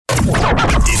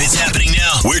If it's happening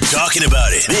now, we're talking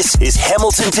about it. This is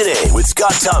Hamilton Today with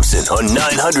Scott Thompson on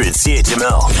 900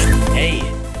 CHML. Hey,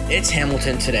 it's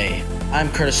Hamilton Today. I'm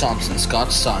Curtis Thompson,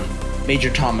 Scott's son. Major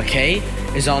Tom McKay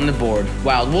is on the board.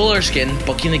 Wild Wool Erskine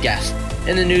booking the guest.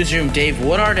 In the newsroom, Dave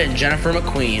Woodard and Jennifer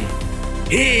McQueen.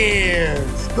 Here's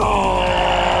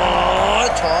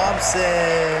Scott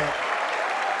Thompson.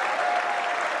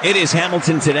 It is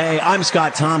Hamilton Today. I'm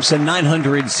Scott Thompson,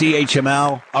 900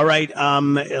 CHML. All right,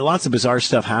 lots of bizarre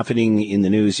stuff happening in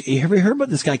the news. Have you heard about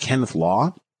this guy, Kenneth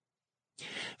Law?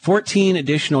 14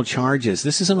 additional charges.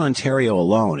 This is in Ontario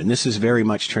alone, and this is very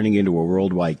much turning into a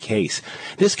worldwide case.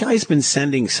 This guy's been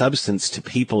sending substance to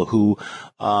people who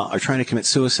are trying to commit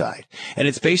suicide, and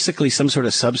it's basically some sort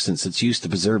of substance that's used to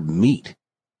preserve meat.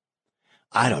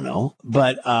 I don't know,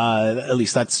 but at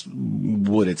least that's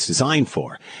what it's designed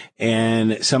for.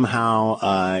 And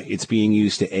somehow it's being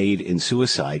used to aid in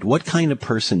suicide. What kind of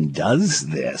person does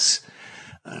this?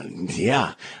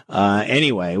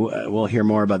 Anyway, we'll hear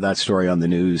more about that story on the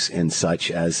news and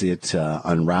such as it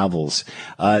unravels.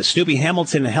 Snoopy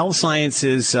Hamilton Health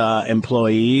Sciences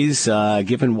employees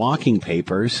given walking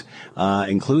papers,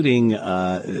 including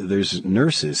there's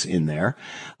nurses in there.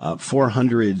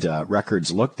 400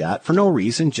 records looked at for no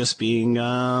reason, just being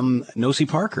nosy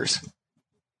Parkers.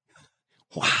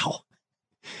 Wow.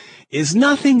 Is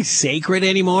nothing sacred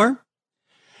anymore?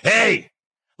 Hey!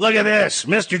 Look at this.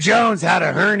 Mr. Jones had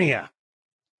a hernia.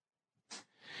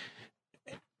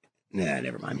 Nah,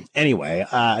 never mind. Anyway,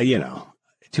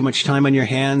 too much time on your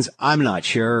hands? I'm not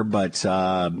sure, but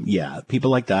people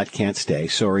like that can't stay.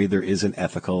 Sorry, there is an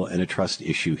ethical and a trust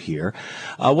issue here.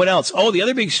 What else? Oh, the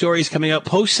other big story is coming out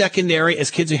post-secondary.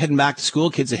 As kids are heading back to school,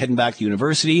 kids are heading back to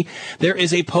university, there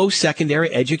is a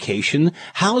post-secondary education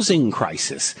housing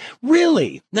crisis.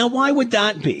 Really? Now, why would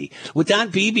that be? Would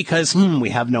that be because, we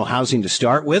have no housing to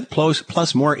start with,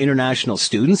 plus more international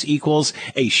students equals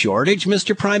a shortage,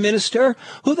 Mr. Prime Minister?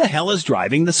 Who the hell is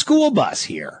driving the school bus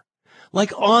here?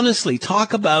 Like, honestly,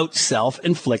 talk about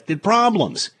self-inflicted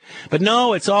problems. But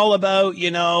no, it's all about,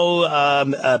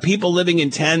 people living in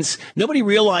tents. Nobody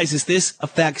realizes this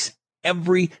affects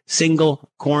every single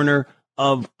corner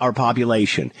of our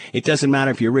population. It doesn't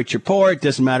matter if you're rich or poor. It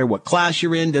doesn't matter what class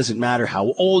you're in. Doesn't matter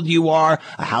how old you are.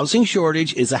 A housing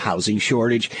shortage is a housing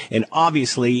shortage. And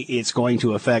obviously, it's going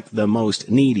to affect the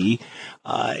most needy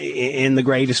in the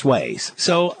greatest ways.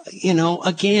 So,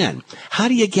 again, how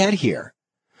do you get here?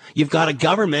 You've got a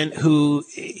government who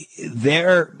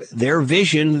their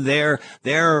vision, their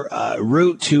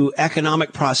route to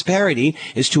economic prosperity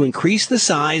is to increase the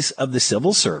size of the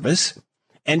civil service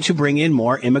and to bring in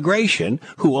more immigration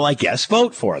who will, I guess,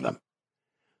 vote for them.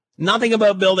 Nothing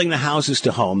about building the houses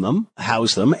to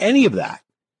house them, any of that.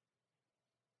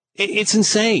 It's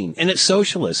insane, and it's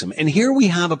socialism. And here we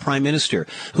have a prime minister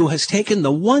who has taken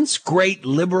the once great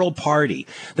Liberal Party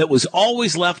that was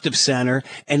always left of center,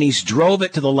 and he's drove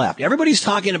it to the left. Everybody's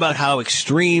talking about how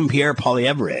extreme Pierre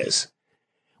Poilievre is.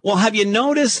 Well, have you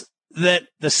noticed that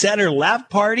the center-left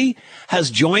party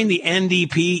has joined the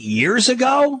NDP years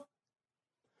ago?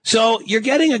 So you're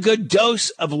getting a good dose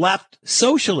of left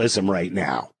socialism right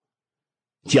now.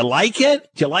 Do you like it?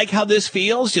 Do you like how this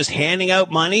feels? Just handing out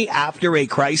money after a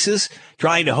crisis,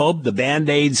 trying to hope the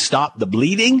Band-Aids stop the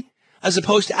bleeding, as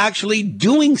opposed to actually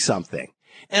doing something.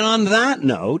 And on that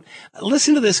note,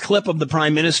 listen to this clip of the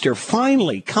Prime Minister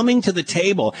finally coming to the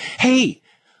table. Hey,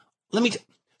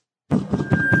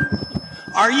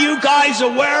 are you guys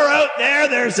aware out there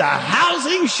there's a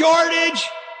housing shortage?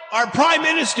 Our Prime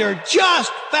Minister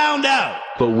just found out.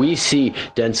 But we see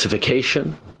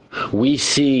densification. We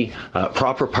see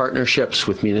proper partnerships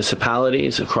with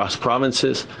municipalities across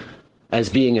provinces as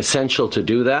being essential to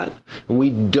do that. And we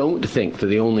don't think that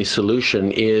the only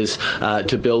solution is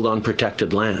to build on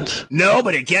protected lands. No,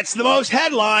 but it gets the most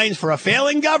headlines for a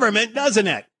failing government, doesn't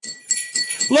it?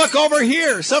 Look over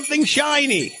here, something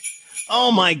shiny.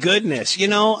 Oh, my goodness.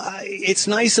 It's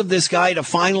nice of this guy to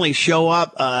finally show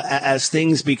up as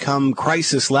things become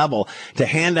crisis level to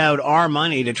hand out our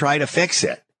money to try to fix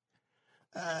it.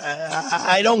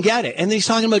 I don't get it. And he's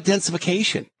talking about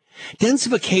densification.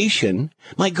 Densification,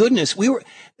 my goodness,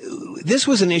 this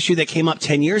was an issue that came up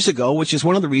 10 years ago, which is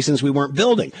one of the reasons we weren't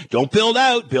building. Don't build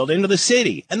out, build into the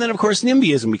city. And then, of course,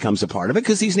 NIMBYism becomes a part of it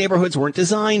because these neighborhoods weren't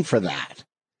designed for that.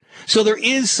 So there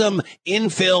is some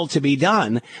infill to be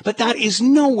done, but that is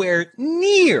nowhere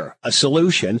near a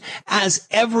solution, as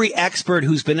every expert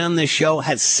who's been on this show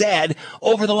has said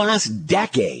over the last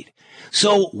decade.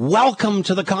 So welcome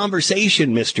to the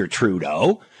conversation, Mr.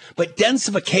 Trudeau. But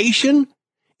densification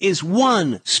is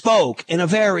one spoke in a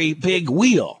very big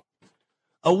wheel.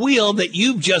 a wheel that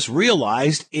you've just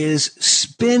realized is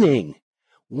spinning.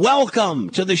 Welcome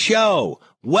to the show.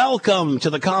 Welcome to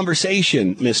the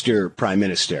conversation, Mr. Prime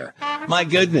Minister. My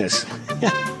goodness. All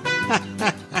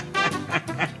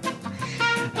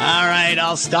right,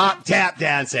 I'll stop tap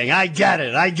dancing. I get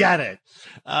it.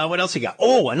 What else you got?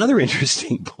 Oh, another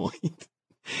interesting point.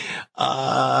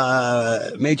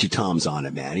 Major Tom's on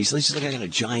it, man. He's like, I got a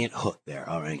giant hook there.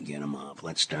 All right, get him off.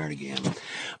 Let's start again.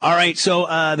 All right, so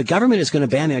the government is going to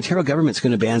ban, the Ontario government's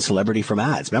going to ban celebrity from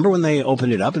ads. Remember when they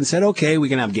opened it up and said, okay, we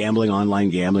can have gambling, online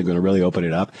gambling, going to really open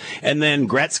it up. And then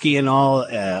Gretzky and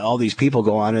all these people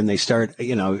go on and they start,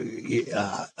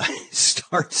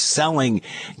 start selling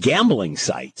gambling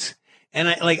sites. And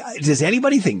does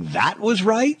anybody think that was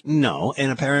right? No.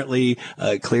 And apparently,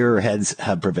 clearer heads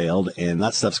have prevailed, and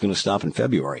that stuff's going to stop in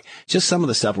February. Just some of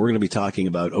the stuff we're going to be talking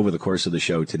about over the course of the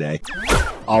show today.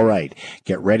 All right.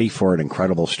 Get ready for an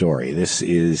incredible story. This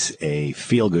is a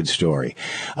feel-good story.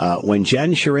 When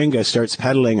Jen Sharinga starts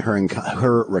pedaling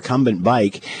her recumbent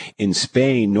bike in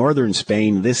Spain, northern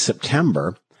Spain, this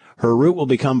September, her route will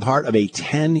become part of a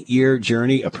 10-year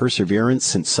journey of perseverance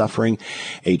since suffering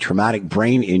a traumatic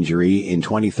brain injury in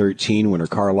 2013 when her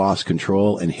car lost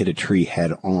control and hit a tree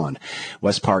head on.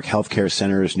 West Park Healthcare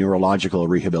Center's neurological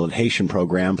rehabilitation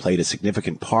program played a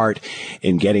significant part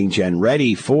in getting Jen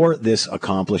ready for this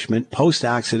accomplishment.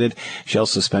 Post-accident, she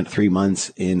also spent 3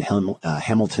 months in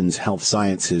Hamilton's Health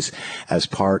Sciences as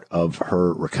part of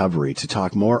her recovery. To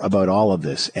talk more about all of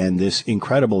this and this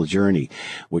incredible journey,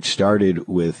 which started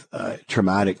with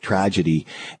traumatic tragedy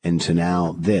and to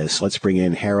now this. Let's bring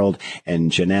in Harold and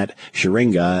Jeanette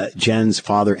Sharinga, Jen's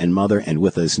father and mother, and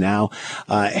with us now.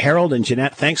 Harold and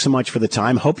Jeanette, thanks so much for the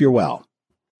time. Hope you're well.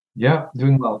 Yeah,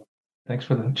 doing well. Thanks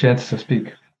for the chance to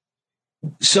speak.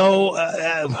 So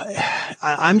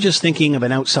I'm just thinking of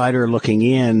an outsider looking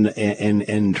in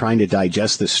and trying to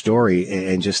digest this story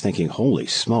and just thinking, holy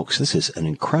smokes, this is an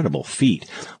incredible feat.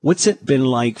 What's it been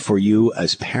like for you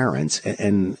as parents?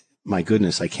 And my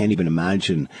goodness, I can't even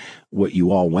imagine what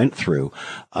you all went through,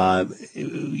 in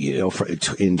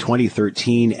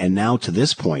 2013 and now to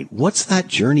this point. What's that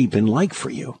journey been like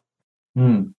for you?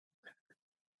 You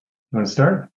want to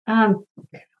start? The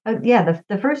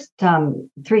first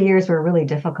 3 years were really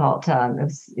difficult. It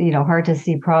was, hard to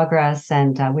see progress,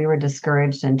 and we were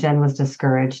discouraged, and Jen was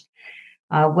discouraged.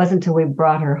 It wasn't until we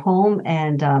brought her home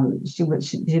and she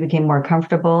became more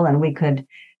comfortable, and we could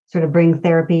sort of bring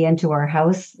therapy into our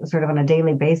house sort of on a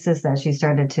daily basis that she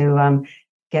started to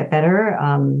get better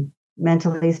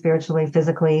mentally, spiritually,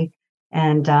 physically.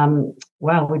 And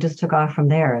we just took off from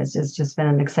there. It's just been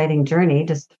an exciting journey,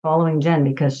 just following Jen,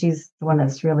 because she's the one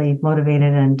that's really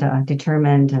motivated and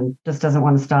determined and just doesn't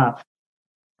want to stop.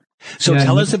 So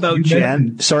tell us about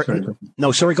Jen. Sorry.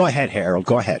 Go ahead, Harold.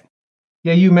 Go ahead.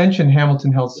 Yeah, you mentioned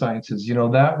Hamilton Health Sciences.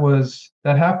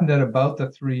 That happened at about the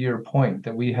 3-year point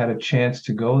that we had a chance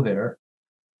to go there.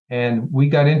 And we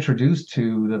got introduced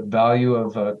to the value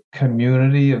of a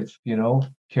community of,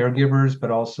 caregivers,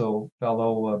 but also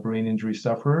fellow brain injury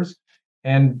sufferers,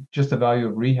 and just the value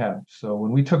of rehab. So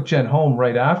when we took Jen home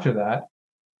right after that,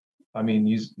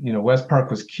 West Park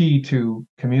was key to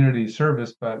community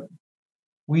service, but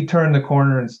we turned the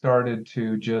corner and started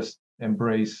to just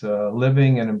embrace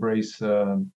living and embrace,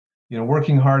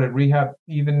 working hard at rehab,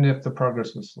 even if the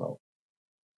progress was slow.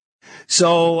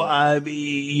 So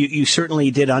you certainly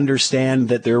did understand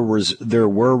that there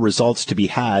were results to be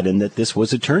had, and that this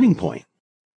was a turning point.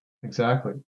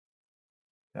 Exactly.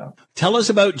 Yeah. Tell us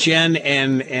about Jen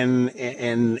and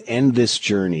this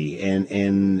journey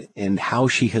and how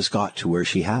she has got to where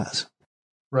she has.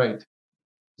 Right.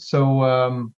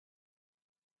 So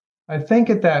I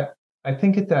think at that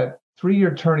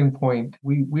 3-year turning point,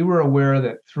 we were aware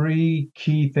that 3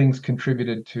 key things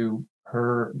contributed to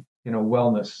her,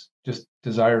 wellness, just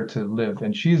desire to live.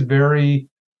 And she's very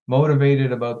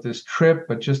motivated about this trip,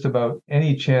 but just about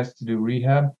any chance to do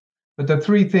rehab. But the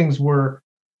 3 things were,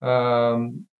 we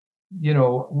had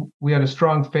a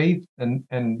strong faith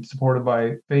and supported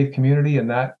by faith community, and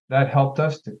that helped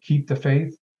us to keep the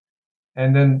faith.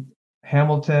 And then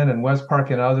Hamilton and West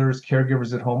Park and others,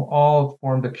 caregivers at home, all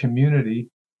formed a community,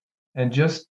 and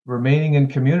just remaining in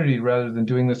community rather than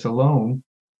doing this alone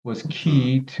was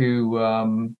key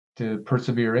to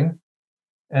persevering.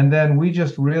 And then we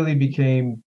just really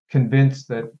became convinced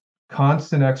that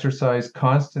constant exercise,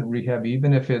 constant rehab,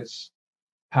 even if it's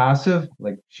passive,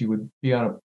 like she would be on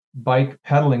a bike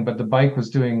pedaling, but the bike was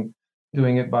doing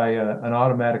it by an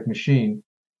automatic machine,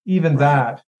 even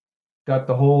that got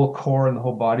the whole core and the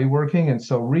whole body working. And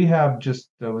so rehab just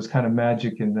was kind of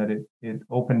magic in that it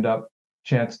opened up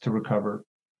chance to recover.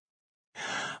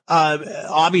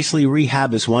 Obviously,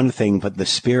 rehab is one thing, but the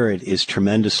spirit is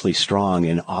tremendously strong,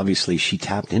 and obviously she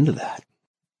tapped into that.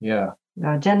 Yeah.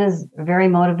 Jen is very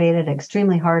motivated,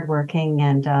 extremely hardworking,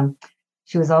 and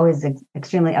she was always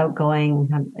extremely outgoing,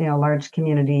 had, large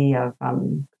community of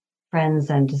friends,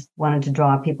 and just wanted to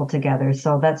draw people together.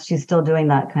 So she's still doing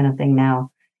that kind of thing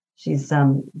now. She's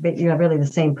really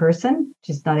the same person.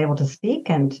 She's not able to speak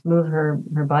and move her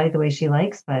body the way she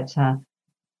likes, but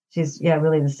she's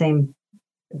really the same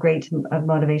great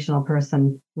motivational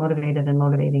person, motivated and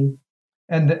motivating.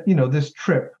 And this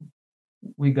trip,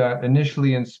 we got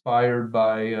initially inspired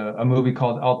by a movie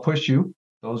called I'll Push You.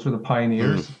 Those were the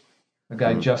pioneers. A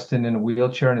guy, Justin, in a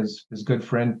wheelchair, and his good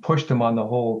friend pushed him on the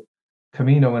whole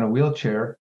Camino in a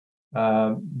wheelchair.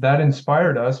 That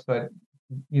inspired us, but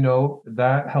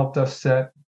that helped us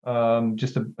set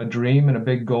just a dream and a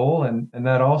big goal, and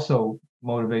that also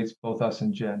motivates both us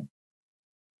and Jen.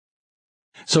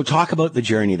 So talk about the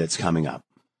journey that's coming up.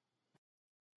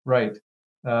 Right.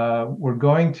 We're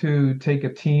going to take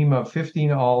a team of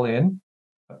 15 all in,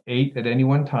 8 at any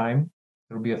one time.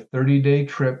 It'll be a 30-day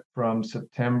trip from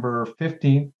September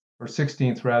 15th or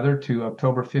 16th rather to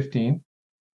October 15th.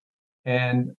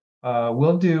 And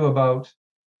we'll do about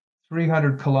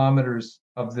 300 kilometers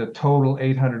of the total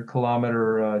 800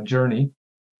 kilometer journey.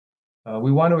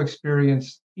 We want to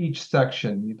experience each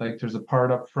section. Like there's a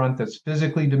part up front that's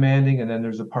physically demanding, and then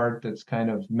there's a part that's kind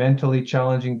of mentally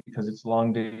challenging because it's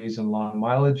long days and long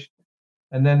mileage.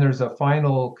 And then there's a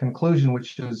final conclusion,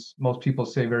 which is, most people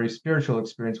say, very spiritual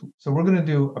experience. So we're going to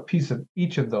do a piece of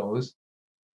each of those.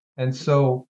 And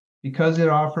so because it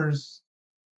offers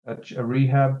a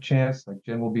rehab chance, like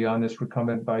Jen will be on this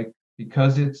recumbent bike,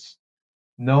 because it's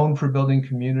known for building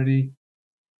community,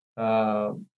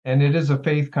 and it is a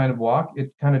faith kind of walk,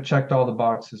 it kind of checked all the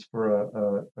boxes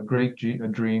for a great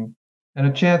dream and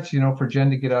a chance, for Jen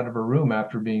to get out of her room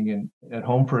after being at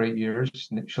home for 8 years.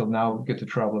 She'll now get to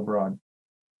travel abroad.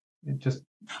 It just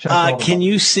can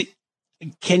you see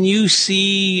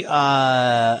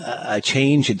a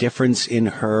change, a difference in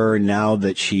her now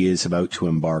that she is about to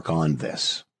embark on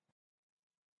this?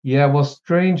 Yeah, well,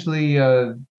 strangely,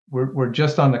 we're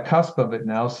just on the cusp of it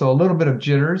now, so a little bit of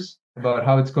jitters about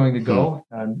how it's going to go.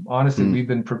 And honestly, we've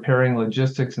been preparing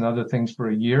logistics and other things for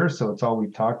a year, so it's all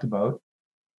we've talked about.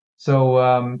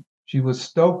 So she was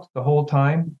stoked the whole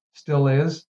time, still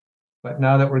is, but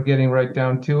now that we're getting right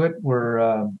down to it,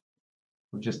 we're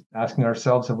just asking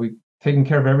ourselves, have we taken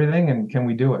care of everything, and can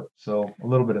we do it? So a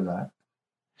little bit of that.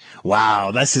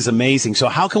 Wow, this is amazing. So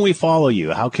how can we follow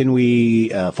you? How can we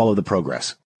follow the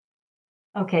progress?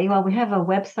 Okay, well, we have a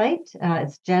website.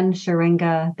 It's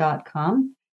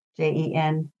jenschuringa.com,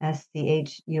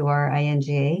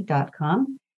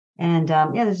 JENSCHURINGA.com. And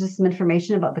there's just some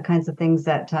information about the kinds of things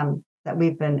that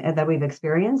we've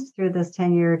experienced through this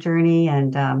 10-year journey,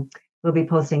 and we'll be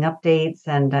posting updates,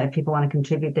 and if people want to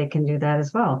contribute, they can do that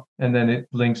as well. And then it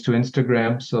links to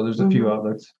Instagram, so there's a few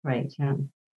outlets. Right, yeah.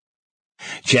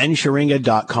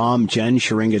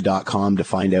 jenschuringa.com to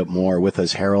find out more. With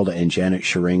us, Harold and Janet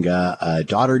Schuringa,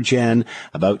 daughter Jen,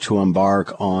 about to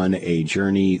embark on a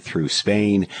journey through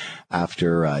Spain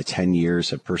after 10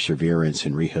 years of perseverance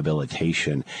and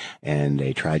rehabilitation and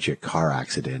a tragic car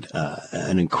accident.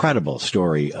 An incredible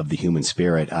story of the human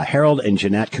spirit. Harold and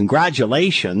Jeanette,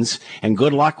 congratulations and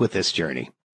good luck with this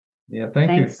journey. Yeah,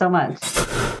 Thanks so much.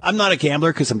 I'm not a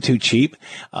gambler because I'm too cheap,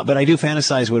 but I do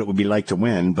fantasize what it would be like to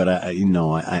win. But I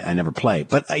never play.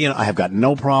 But I have got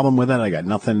no problem with it. I got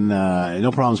nothing,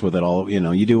 no problems with it all.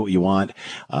 You do what you want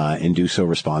and do so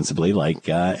responsibly, like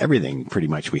everything pretty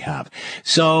much we have.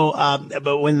 So,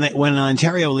 but when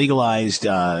Ontario legalized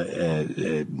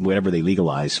whatever they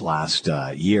legalized last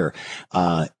year,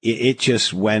 it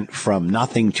just went from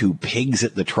nothing to pigs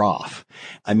at the trough.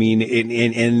 I mean,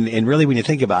 and really, when you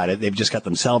think about it, they've just got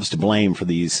themselves to blame for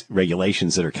these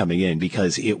regulations that are coming in,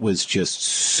 because it was just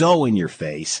so in your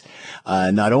face.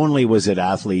 Not only was it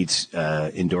athletes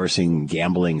endorsing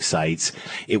gambling sites,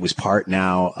 it was part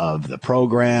now of the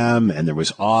program, and there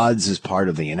was odds as part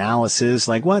of the analysis.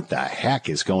 Like, what the heck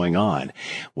is going on?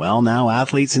 Well, now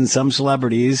athletes and some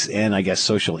celebrities, and I guess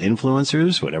social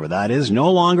influencers, whatever that is,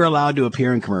 no longer allowed to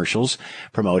appear in commercials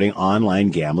promoting online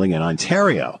gambling in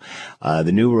Ontario.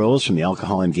 The new rules from the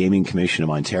Alcohol and Gaming Commission of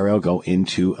Ontario go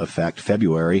into effect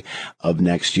February of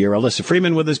next year. Alyssa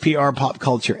Freeman with us, PR pop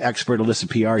culture expert. Alyssa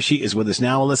PR, she is with us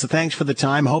now. Alyssa, thanks for the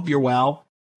time. Hope you're well.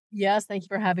 Yes, thank you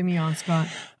for having me on, Scott.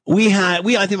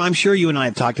 I'm sure you and I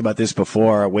have talked about this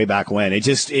before, way back when. It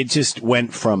just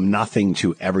went from nothing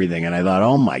to everything. And I thought,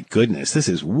 oh my goodness, this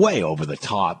is way over the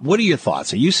top. What are your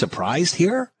thoughts? Are you surprised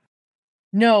here?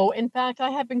 No, in fact,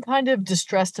 I have been kind of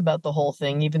distressed about the whole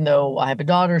thing, even though I have a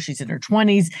daughter, she's in her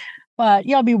 20s. But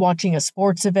yeah, I'll be watching a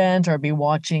sports event or I'll be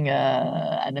watching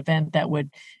an event that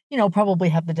would, probably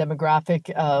have the demographic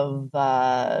of,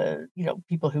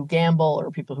 people who gamble or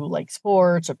people who like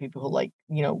sports or people who like,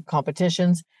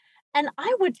 competitions. And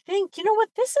I would think, you know what,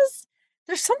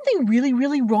 there's something really,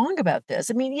 really wrong about this.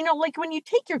 I mean, like when you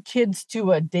take your kids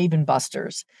to a Dave and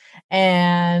Buster's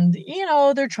and,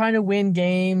 they're trying to win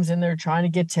games and they're trying to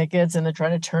get tickets and they're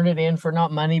trying to turn it in for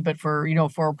not money, but for,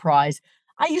 for a prize.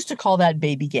 I used to call that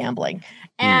baby gambling.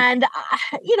 And,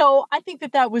 I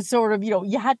think that was sort of,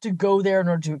 you had to go there in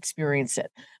order to experience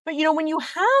it. But, when you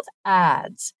have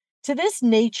ads to this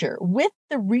nature with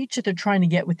the reach that they're trying to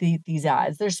get with these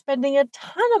ads, they're spending a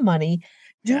ton of money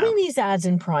doing these ads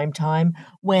in prime time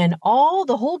when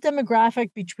the whole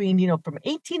demographic between, from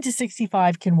 18 to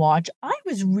 65 can watch. I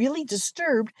was really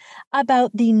disturbed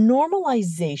about the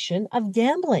normalization of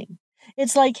gambling.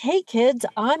 It's like, hey, kids,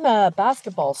 I'm a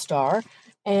basketball star.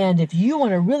 And if you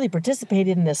want to really participate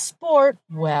in this sport,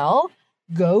 well,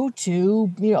 go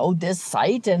to, this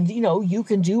site and, you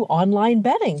can do online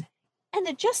betting. And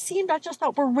it just seemed, I just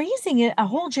thought we're raising a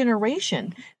whole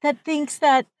generation that thinks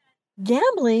that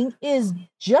gambling is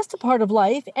just a part of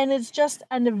life and it's just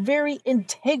a very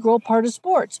integral part of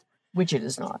sports, which it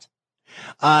is not.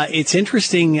 It's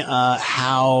interesting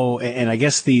how, and I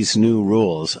guess these new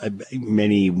rules,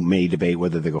 many may debate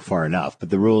whether they go far enough, but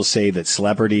the rules say that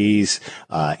celebrities,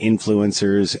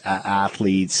 influencers,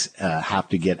 athletes have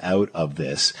to get out of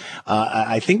this.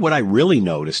 I think what I really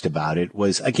noticed about it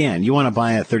was, again, you want to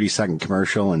buy a 30-second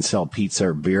commercial and sell pizza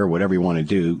or beer, whatever you want to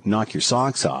do, knock your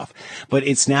socks off. But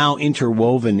it's now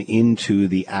interwoven into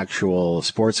the actual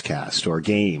sportscast or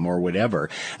game or whatever,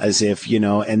 as if,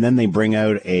 and then they bring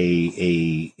out a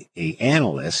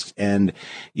analyst and,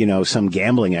 some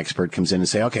gambling expert comes in and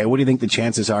say, okay, what do you think the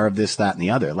chances are of this, that, and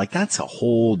the other? Like, that's a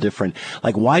whole different,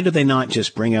 like, why do they not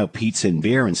just bring out pizza and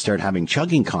beer and start having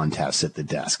chugging contests at the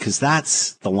desk? Because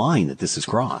that's the line that this has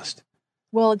crossed.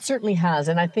 Well, it certainly has.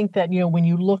 And I think that, when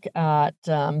you look at,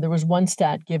 there was one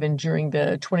stat given during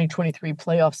the 2023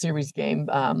 playoff series game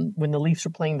when the Leafs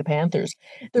were playing the Panthers.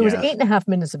 There was 8.5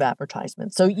 minutes of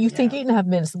advertisement. So you think 8.5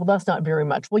 minutes, well, that's not very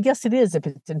much. Well, yes, it is if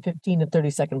it's in 15 and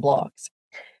 30-second blocks.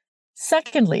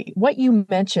 Secondly, what you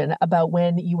mentioned about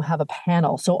when you have a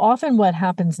panel. So often what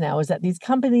happens now is that these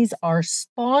companies are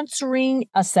sponsoring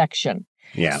a section.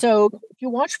 Yeah. So if you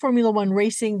watch Formula One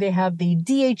racing, they have the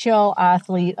DHL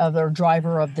athlete of their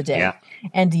driver of the day. Yeah.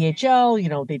 And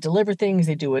DHL, they deliver things.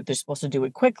 They do it. They're supposed to do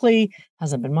it quickly.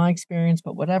 Hasn't been my experience,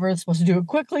 but whatever. They're supposed to do it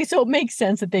quickly. So it makes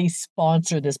sense that they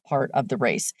sponsor this part of the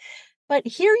race. But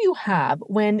here you have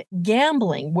when a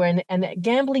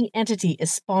gambling entity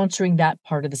is sponsoring that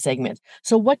part of the segment.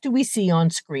 So what do we see on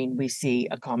screen? We see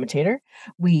a commentator.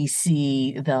 We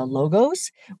see the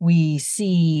logos. We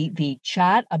see the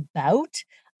chat about,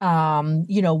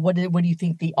 what do you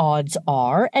think the odds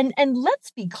are? And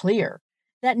let's be clear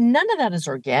that none of that is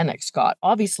organic, Scott.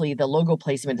 Obviously, the logo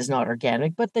placement is not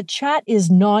organic, but the chat is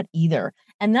not either.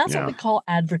 And that's what we call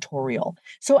advertorial.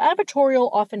 So advertorial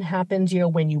often happens,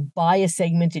 when you buy a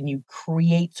segment and you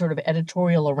create sort of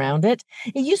editorial around it.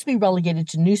 It used to be relegated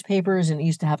to newspapers and it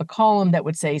used to have a column that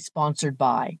would say sponsored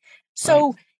by.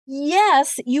 So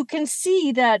yes, you can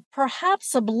see that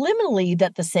perhaps subliminally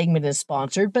that the segment is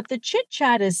sponsored, but the chit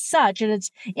chat is such and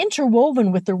it's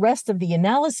interwoven with the rest of the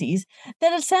analyses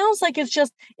that it sounds like it's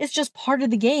just part of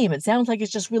the game. It sounds like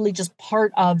it's just really just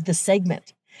part of the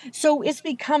segment. So it's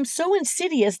become so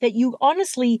insidious that you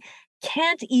honestly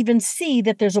can't even see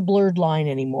that there's a blurred line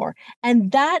anymore.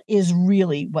 And that is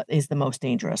really what is the most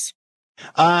dangerous.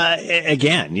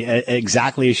 Again,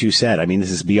 exactly as you said. I mean,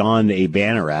 this is beyond a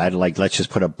banner ad. Like, let's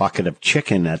just put a bucket of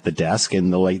chicken at the desk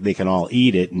and they can all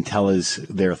eat it and tell us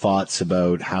their thoughts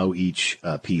about how each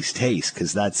piece tastes,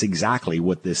 because that's exactly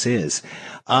what this is.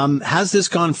 Has this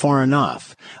gone far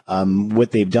enough?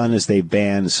 What they've done is they've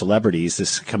banned celebrities.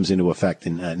 This comes into effect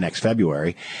in next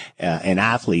February, and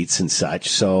athletes and such.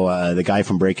 So the guy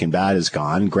from Breaking Bad is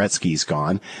gone. Gretzky's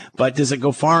gone. But does it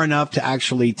go far enough to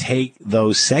actually take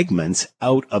those segments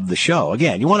out of the show?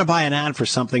 Again, you want to buy an ad for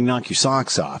something, knock your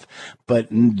socks off, but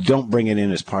don't bring it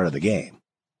in as part of the game.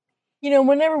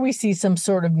 Whenever we see some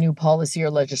sort of new policy or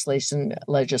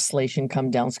legislation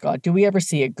come down, Scott, do we ever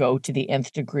see it go to the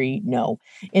nth degree? No,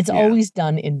 it's always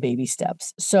done in baby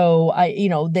steps. So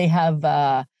they have,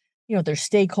 there's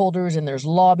stakeholders and there's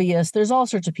lobbyists. There's all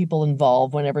sorts of people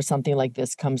involved whenever something like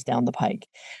this comes down the pike.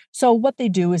 So what they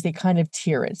do is they kind of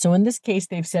tier it. So in this case,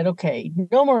 they've said, okay,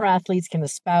 no more athletes can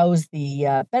espouse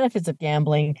the benefits of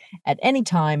gambling at any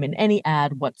time in any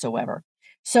ad whatsoever.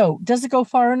 So does it go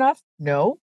far enough?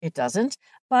 No, it doesn't,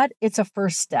 but it's a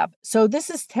first step. So this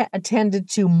is tended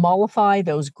to mollify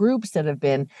those groups that have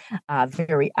been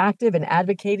very active in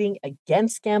advocating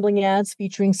against gambling ads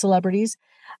featuring celebrities.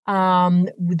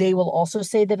 They will also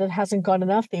say that it hasn't gone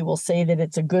enough. They will say that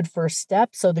it's a good first step.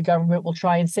 So the government will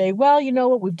try and say, well, you know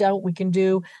what, we've done what we can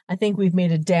do. I think we've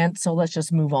made a dent, so let's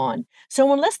just move on.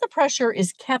 So unless the pressure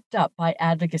is kept up by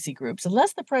advocacy groups,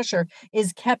 unless the pressure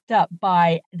is kept up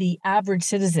by the average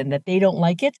citizen that they don't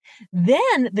like it,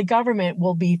 then the government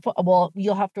will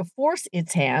you'll have to force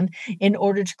its hand in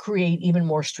order to create even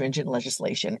more stringent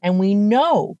legislation. And we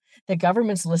know that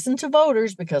governments listen to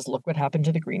voters because look what happened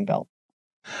to the Greenbelt.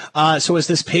 So is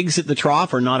this pigs at the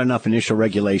trough or not enough initial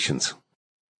regulations?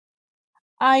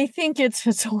 I think that's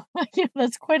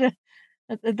quite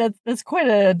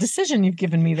a decision you've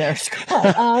given me there,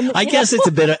 Scott. I guess it's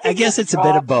a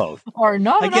bit of both. Or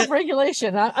not enough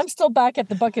regulation. I'm still back at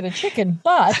the bucket of chicken,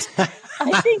 but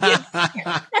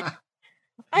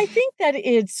I think that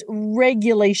it's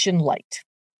regulation light.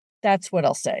 That's what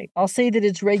I'll say. I'll say that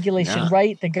it's regulation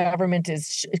right. The government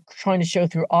is trying to show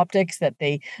through optics that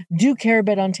they do care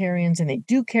about Ontarians and they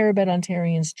do care about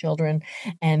Ontarians' children.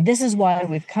 And this is why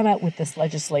we've come out with this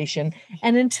legislation.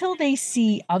 And until they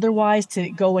see otherwise to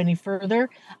go any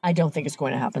further, I don't think it's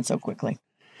going to happen so quickly.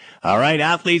 All right.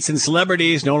 Athletes and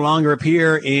celebrities no longer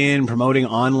appear in promoting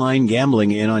online gambling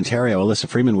in Ontario. Alyssa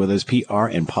Freeman with us, PR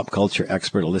and pop culture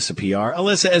expert, Alyssa PR.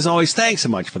 Alyssa, as always, thanks so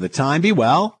much for the time. Be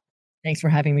well. Thanks for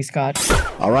having me, Scott.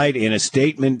 All right. In a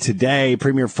statement today,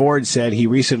 Premier Ford said he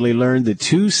recently learned the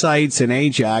 2 sites in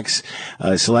Ajax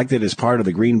selected as part of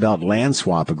the Greenbelt land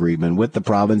swap agreement with the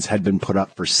province had been put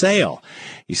up for sale.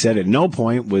 He said at no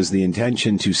point was the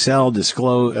intention to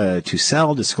disclose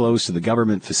to the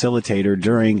government facilitator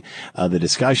during the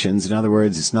discussions. In other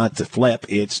words, it's not to flip,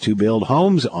 it's to build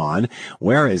homes on.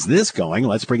 Where is this going?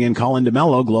 Let's bring in Colin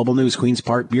DeMello, Global News Queen's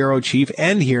Park Bureau Chief,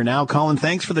 and here now. Colin,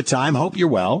 thanks for the time. Hope you're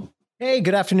well. Hey,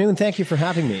 good afternoon. Thank you for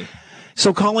having me.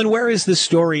 So, Colin, where is this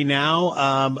story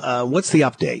now? What's the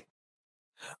update?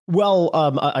 Well,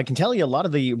 I can tell you a lot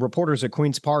of the reporters at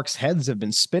Queen's Park's heads have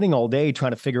been spinning all day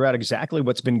trying to figure out exactly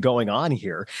what's been going on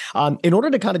here. In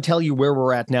order to kind of tell you where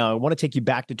we're at now, I want to take you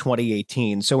back to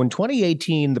 2018. So in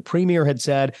 2018, the premier had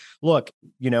said, look,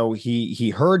 you know, he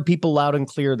heard people loud and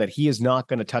clear that he is not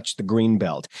going to touch the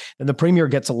Greenbelt. And the premier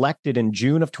gets elected in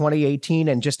June of 2018.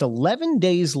 And just 11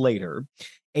 days later,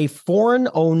 a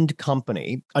foreign-owned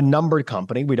company, a numbered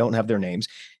company, we don't have their names,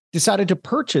 decided to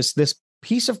purchase this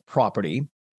piece of property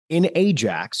in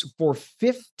Ajax for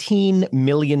 $15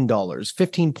 million,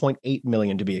 $15.8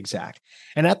 million to be exact.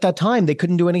 And at that time, they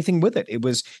couldn't do anything with it. It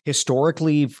was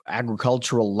historically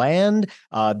agricultural land.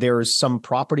 There's some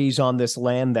properties on this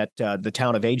land that the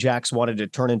town of Ajax wanted to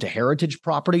turn into heritage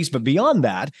properties. But beyond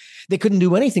that, they couldn't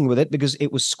do anything with it because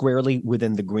it was squarely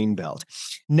within the Greenbelt.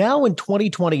 Now in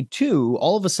 2022,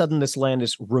 all of a sudden, this land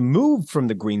is removed from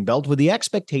the Greenbelt with the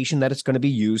expectation that it's going to be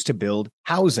used to build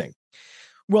housing.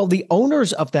 Well, the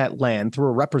owners of that land, through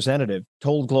a representative,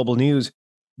 told Global News,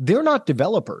 they're not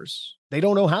developers. They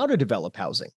don't know how to develop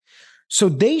housing. So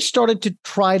they started to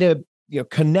try to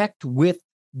connect with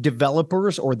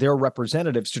developers or their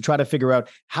representatives to try to figure out,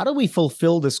 how do we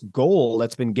fulfill this goal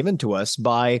that's been given to us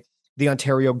by the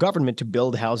Ontario government to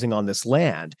build housing on this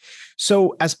land?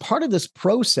 So as part of this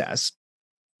process,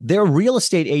 their real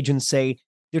estate agents say,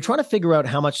 they're trying to figure out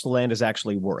how much the land is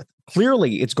actually worth.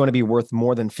 Clearly, it's going to be worth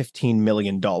more than $15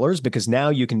 million because now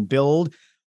you can build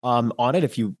on it.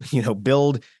 If you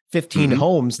build 15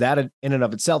 homes, that in and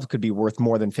of itself could be worth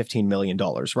more than $15 million,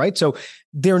 right? So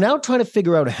they're now trying to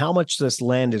figure out how much this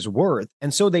land is worth.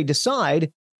 And so they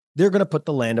decide they're going to put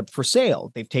the land up for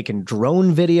sale. They've taken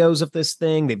drone videos of this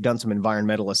thing. They've done some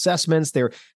environmental assessments.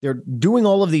 They're doing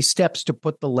all of these steps to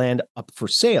put the land up for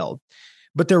sale.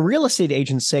 But their real estate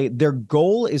agents say their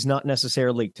goal is not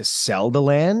necessarily to sell the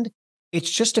land. It's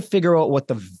just to figure out what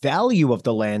the value of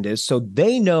the land is so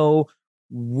they know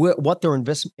what their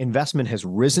investment has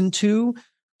risen to,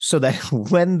 so that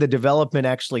when the development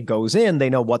actually goes in, they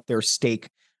know what their stake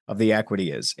of the equity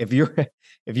is. If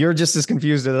you're just as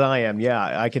confused as I am,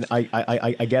 I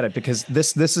get it, because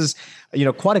this is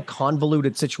quite a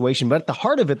convoluted situation. But at the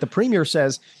heart of it, the premier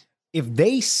says, if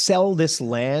they sell this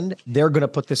land, they're going to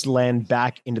put this land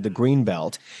back into the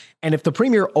Greenbelt. And if the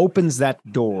premier opens that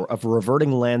door of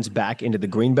reverting lands back into the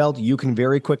Greenbelt, you can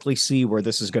very quickly see where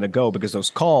this is going to go, because those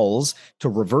calls to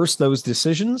reverse those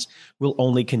decisions will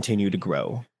only continue to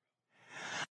grow.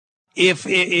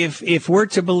 If we're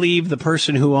to believe the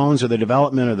person who owns, or the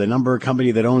development, or the number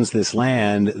company that owns this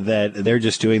land, that they're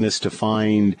just doing this to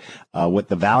find what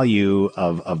the value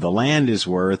of the land is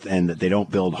worth, and that they don't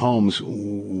build homes,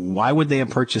 why would they have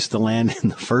purchased the land in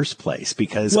the first place?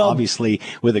 Because obviously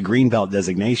with a greenbelt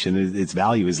designation, its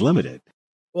value is limited.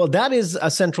 Well, that is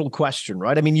a central question,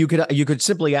 right? I mean, you could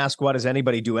simply ask, why does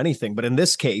anybody do anything? But in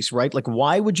this case, right, like,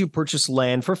 why would you purchase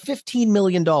land for $15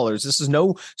 million? This is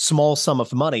no small sum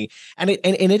of money. And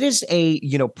it is a,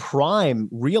 prime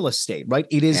real estate, right?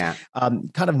 It is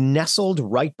kind of nestled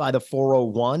right by the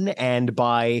 401 and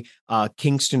by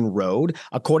Kingston Road.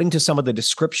 According to some of the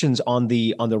descriptions on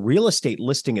the real estate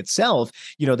listing itself,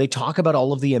 they talk about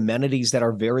all of the amenities that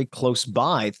are very close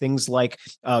by, things like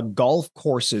golf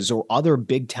courses or other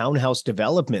big townhouse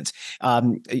developments.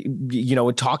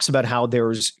 It talks about how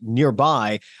there's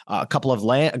nearby a couple of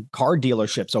car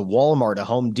dealerships, a Walmart, a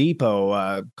Home Depot,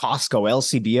 Costco,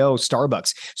 LCBO,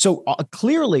 Starbucks. So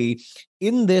clearly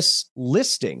in this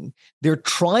listing, they're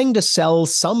trying to sell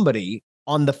somebody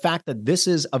on the fact that this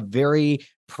is a very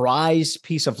prized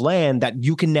piece of land that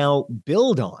you can now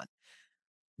build on.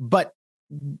 But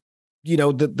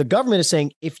the government is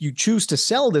saying, if you choose to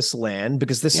sell this land,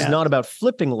 because this is not about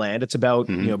flipping land, it's about,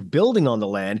 building on the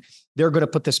land, they're going to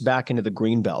put this back into the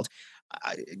greenbelt.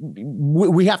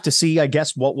 We have to see, I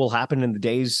guess, what will happen in the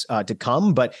days to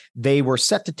come, but they were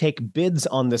set to take bids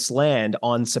on this land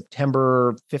on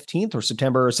September 15th or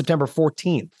September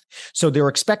 14th. So they're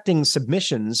expecting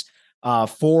submissions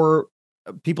for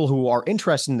people who are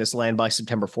interested in this land by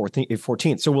September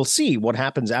 14th. So we'll see what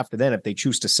happens after then, if they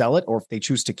choose to sell it or if they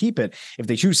choose to keep it. If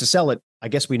they choose to sell it, I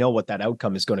guess we know what that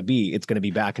outcome is going to be. It's going to be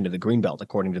back into the greenbelt,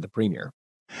 according to the premier.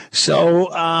 So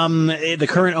the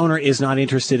current owner is not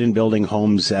interested in building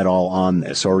homes at all on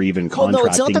this, or even contracting. Well, no,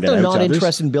 it's not that they're not others.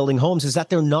 interested in building homes. Is that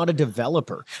they're not a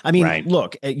developer. I mean,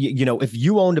 look, if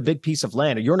you owned a big piece of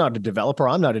land, and you're not a developer,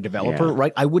 I'm not a developer,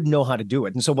 right? I wouldn't know how to do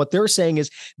it. And so what they're saying is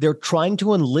they're trying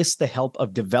to enlist the help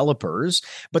of developers,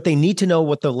 but they need to know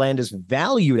what the land is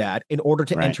valued at in order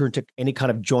to enter into any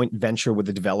kind of joint venture with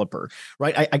the developer,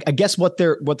 right? I guess what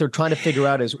they're trying to figure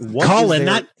out is what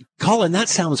Colin, that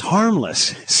sounds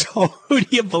harmless. So who do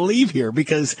you believe here?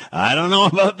 Because I don't know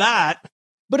about that.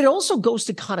 But it also goes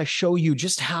to kind of show you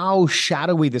just how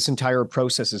shadowy this entire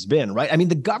process has been, right? I mean,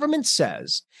 the government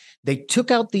says they took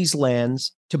out these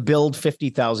lands to build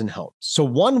 50,000 homes. So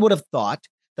one would have thought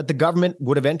that the government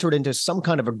would have entered into some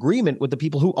kind of agreement with the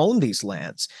people who own these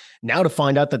lands. Now to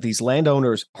find out that these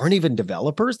landowners aren't even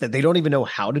developers, that they don't even know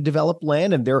how to develop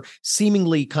land, and they're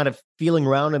seemingly kind of feeling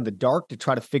around in the dark to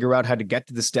try to figure out how to get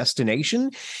to this destination,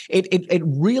 it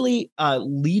really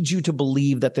leads you to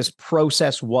believe that this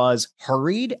process was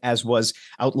hurried, as was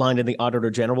outlined in the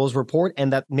Auditor General's report,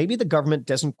 and that maybe the government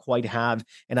doesn't quite have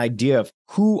an idea of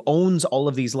who owns all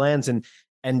of these lands and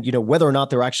whether or not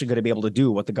they're actually going to be able to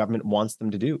do what the government wants them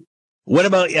to do. What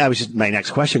about, my next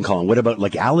question, Colin, what about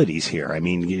legalities here? I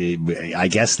mean, I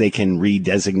guess they can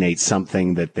redesignate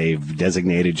something that they've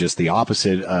designated just the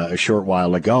opposite a short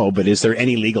while ago, but is there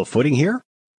any legal footing here?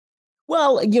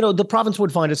 Well, the province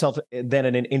would find itself then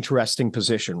in an interesting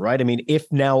position, right? I mean, if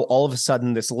now all of a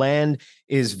sudden this land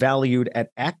is valued at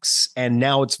X and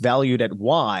now it's valued at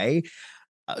Y,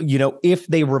 if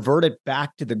they revert it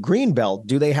back to the greenbelt,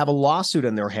 do they have a lawsuit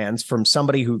in their hands from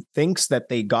somebody who thinks that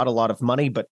they got a lot of money,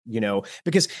 but,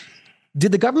 because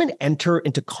did the government enter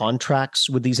into contracts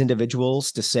with these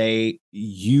individuals to say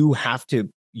you have to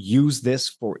use this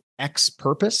for X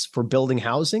purpose for building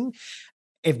housing?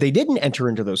 If they didn't enter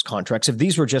into those contracts, if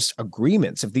these were just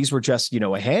agreements, if these were just,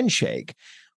 a handshake,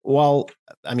 well,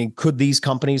 I mean, could these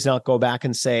companies not go back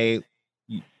and say,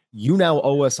 you now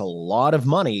owe us a lot of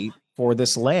money for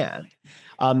this land?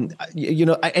 And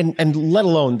let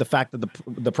alone the fact that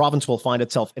the province will find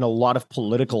itself in a lot of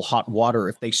political hot water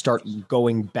if they start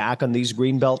going back on these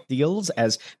greenbelt deals,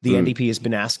 as the NDP has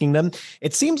been asking them.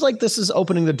 It seems like this is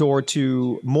opening the door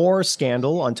to more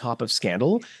scandal on top of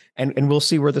scandal, and we'll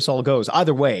see where this all goes.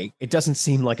 Either way, it doesn't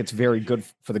seem like it's very good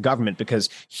for the government, because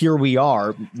here we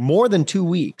are more than 2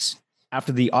 weeks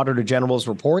after the Auditor General's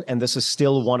report, and this is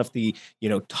still one of the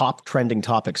top trending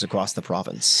topics across the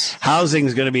province. Housing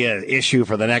is going to be an issue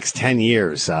for the next 10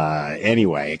 years.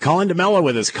 Anyway, Colin D'Mello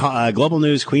with us, Global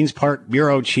News Queen's Park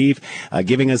Bureau Chief,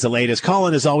 giving us the latest.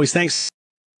 Colin, as always, thanks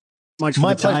Much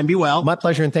for the time. Be well. My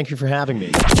pleasure, and thank you for having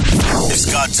me. If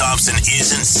Scott Thompson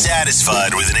isn't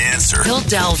satisfied with an answer, he'll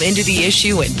delve into the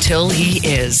issue until he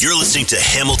is. You're listening to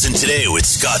Hamilton Today with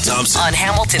Scott Thompson on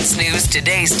Hamilton's News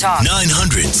Today's Talk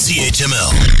 900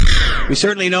 CHML. We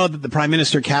certainly know that the Prime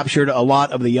Minister captured a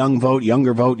lot of the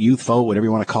younger vote, youth vote, whatever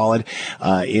you want to call it,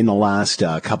 in the last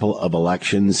couple of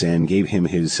elections, and gave him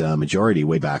his majority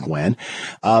way back when.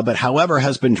 But however,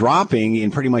 has been dropping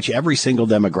in pretty much every single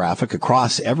demographic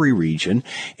across every region,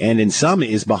 and in some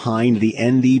is behind the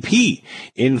NDP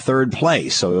in third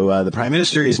place. So the Prime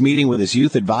Minister is meeting with his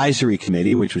Youth Advisory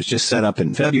Committee, which was just set up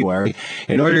in February,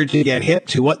 in order to get hip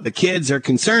to what the kids are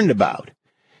concerned about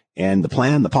and the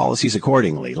plan, the policies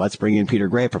accordingly. Let's bring in Peter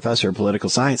Gray, Professor of Political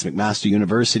Science, McMaster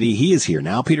University. He is here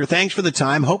now. Peter, thanks for the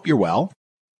time. Hope you're well.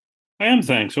 I am,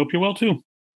 thanks. Hope you're well, too.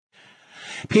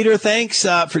 Peter, thanks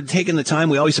for taking the time.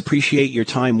 We always appreciate your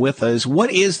time with us.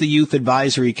 What is the Youth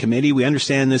Advisory Committee? We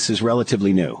understand this is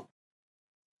relatively new.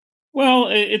 Well,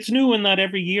 it's new in that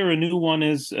every year a new one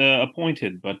is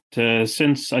appointed. But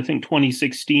since, I think,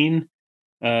 2016,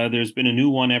 there's been a new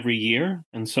one every year.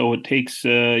 And so it takes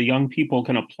young people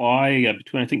can apply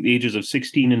between, I think, the ages of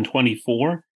 16 and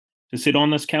 24 to sit on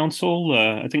this council.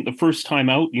 I think the first time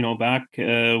out, back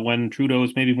when Trudeau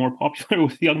was maybe more popular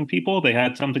with young people, they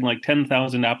had something like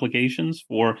 10,000 applications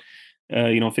for,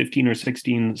 15 or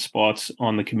 16 spots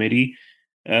on the committee.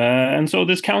 And so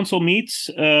this council meets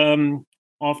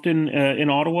often in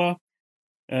Ottawa.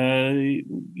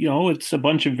 It's a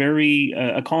bunch of very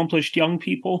accomplished young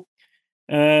people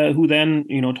who then,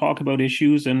 talk about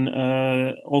issues and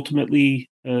ultimately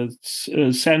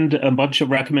send a bunch of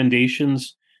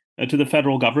recommendations to the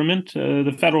federal government.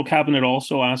 The federal cabinet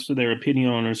also asks for their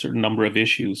opinion on a certain number of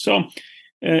issues. So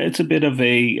it's a bit of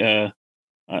a,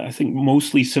 I think,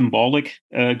 mostly symbolic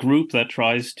group that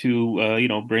tries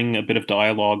to, bring a bit of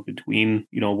dialogue between,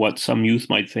 what some youth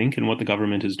might think and what the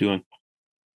government is doing.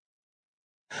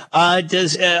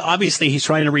 Obviously he's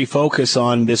trying to refocus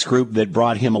on this group that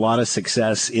brought him a lot of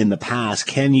success in the past.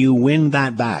 Can you win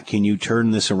that back? Can you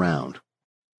turn this around?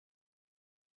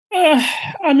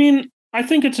 I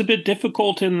think it's a bit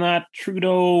difficult in that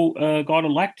Trudeau got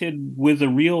elected with a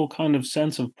real kind of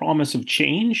sense of promise of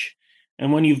change.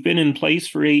 And when you've been in place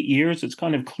for 8 years, it's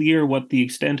kind of clear what the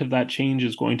extent of that change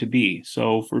is going to be.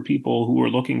 So for people who are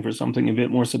looking for something a bit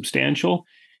more substantial,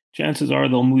 chances are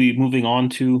they'll be moving on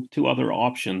to other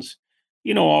options.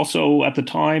 Also at the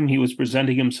time, he was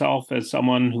presenting himself as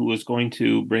someone who was going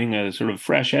to bring a sort of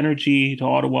fresh energy to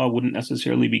Ottawa, wouldn't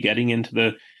necessarily be getting into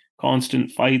the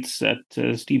constant fights that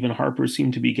Stephen Harper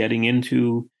seemed to be getting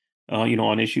into,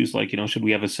 on issues like, should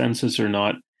we have a census or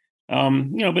not?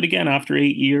 But again, after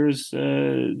 8 years,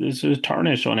 there's a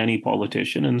tarnish on any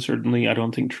politician. And certainly I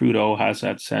don't think Trudeau has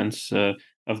that sense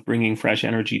of bringing fresh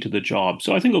energy to the job.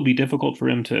 So I think it'll be difficult for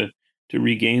him to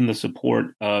regain the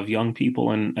support of young people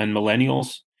and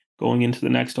millennials going into the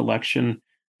next election,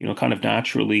 kind of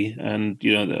naturally. And,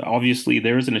 obviously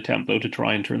there is an attempt, though, to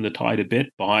try and turn the tide a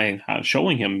bit by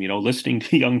showing him, listening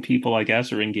to young people, I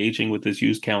guess, or engaging with this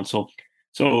youth council.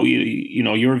 So,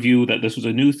 your view that this was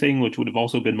a new thing, which would have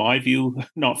also been my view,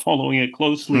 not following it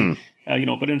closely,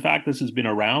 but in fact, this has been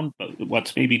around. But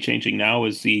what's maybe changing now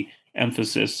is the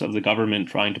emphasis of the government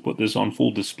trying to put this on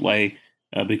full display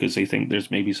because they think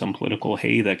there's maybe some political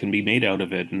hay that can be made out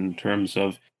of it in terms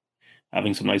of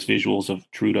having some nice visuals of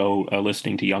Trudeau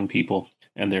listening to young people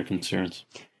and their concerns.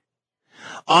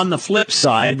 On the flip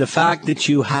side, the fact that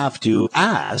you have to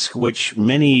ask, which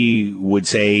many would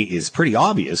say is pretty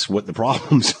obvious what the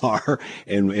problems are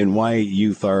and why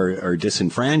youth are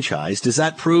disenfranchised, does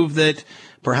that prove that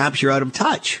perhaps you're out of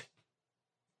touch?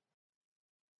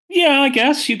 Yeah, I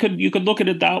guess you could look at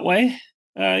it that way.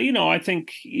 I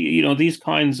think, these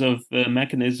kinds of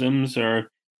mechanisms are,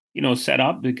 set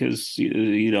up because,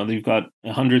 they've got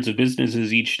hundreds of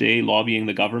businesses each day lobbying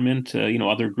the government.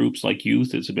 Other groups like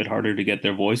youth, it's a bit harder to get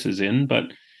their voices in.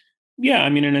 But yeah,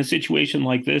 in a situation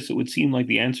like this, it would seem like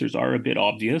the answers are a bit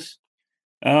obvious.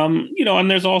 And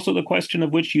there's also the question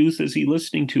of which youth is he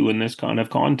listening to in this kind of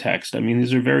context.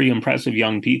 These are very impressive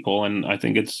young people, and I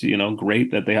think it's,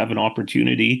 great that they have an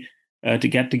opportunity to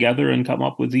get together and come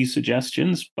up with these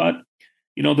suggestions. But,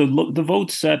 the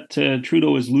votes that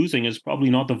Trudeau is losing is probably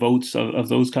not the votes of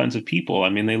those kinds of people.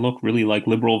 They look really like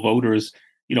Liberal voters,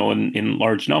 in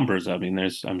large numbers.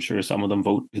 I'm sure some of them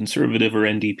vote Conservative or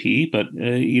NDP, but,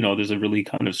 there's a really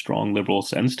kind of strong Liberal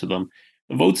sense to them.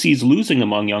 The votes he's losing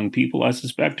among young people, I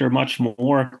suspect, are much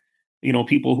more,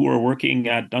 people who are working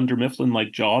at Dunder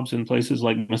Mifflin-like jobs in places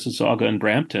like Mississauga and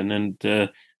Brampton. And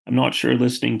I'm not sure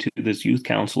listening to this youth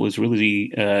council is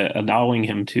really allowing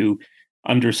him to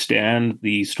understand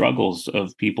the struggles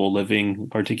of people living,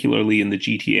 particularly in the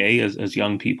GTA, as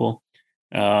young people,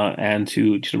 and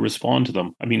to respond to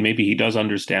them. I mean, maybe he does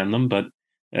understand them, but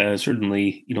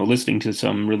certainly, listening to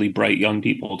some really bright young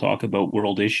people talk about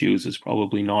world issues is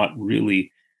probably not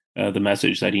really the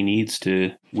message that he needs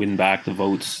to win back the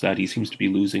votes that he seems to be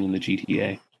losing in the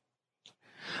GTA.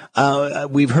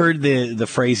 We've heard the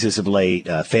phrases of late,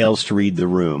 fails to read the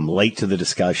room, late to the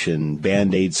discussion,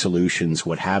 Band-Aid solutions,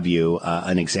 what have you.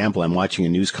 An example, I'm watching a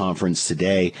news conference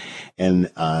today, and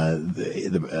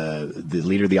the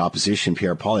leader of the opposition,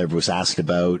 Pierre Poilievre, was asked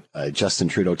about Justin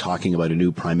Trudeau talking about a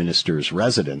new prime minister's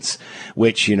residence,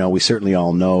 which, we certainly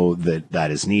all know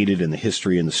that is needed, and the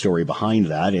history and the story behind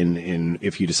that. And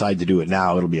if you decide to do it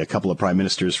now, it'll be a couple of prime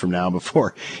ministers from now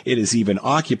before it is even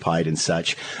occupied and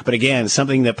such. But again,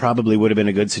 something that probably would have been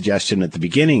a good suggestion at the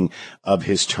beginning of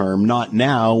his term, not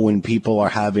now when people are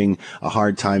having a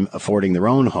hard time affording their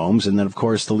own homes. And then, of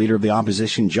course, the leader of the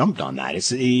opposition jumped on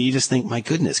that. You just think, my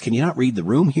goodness, can you not read the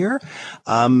room here?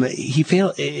 He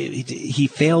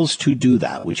fails to do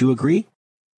that. Would you agree?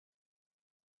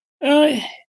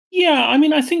 Yeah, I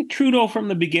mean, I think Trudeau from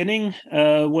the beginning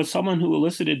was someone who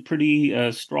elicited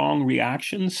pretty strong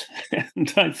reactions.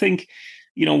 And I think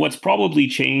what's probably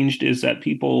changed is that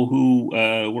people who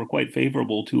were quite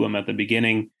favorable to him at the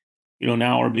beginning,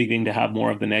 now are beginning to have more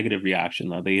of the negative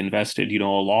reaction. They invested, a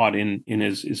lot in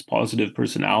his positive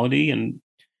personality, and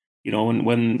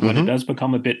when it does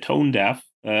become a bit tone deaf,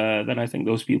 then I think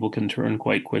those people can turn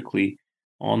quite quickly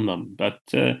on them. But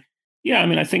yeah, I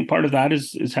mean, I think part of that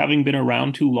is having been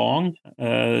around too long,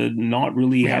 not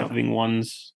really having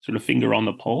one's sort of finger on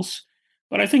the pulse.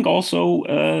 But I think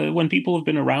also when people have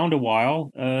been around a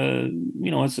while,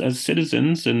 as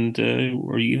citizens and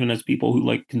or even as people who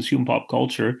like consume pop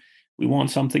culture, we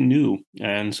want something new.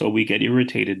 And so we get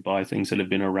irritated by things that have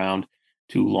been around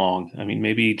too long. I mean,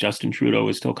 maybe Justin Trudeau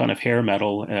is still kind of hair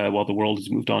metal while the world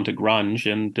has moved on to grunge,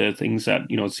 and things that,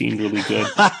 seemed really good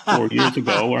 4 years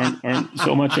ago aren't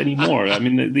so much anymore. I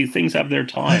mean, these things have their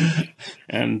time.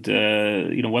 And,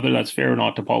 whether that's fair or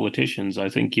not to politicians, I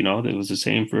think, it was the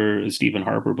same for Stephen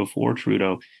Harper before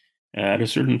Trudeau. At a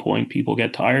certain point, people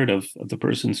get tired of the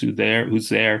person who's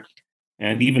there.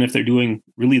 And even if they're doing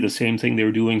really the same thing they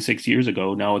were doing 6 years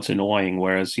ago, now it's annoying.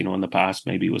 Whereas, in the past,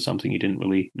 maybe it was something you didn't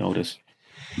really notice.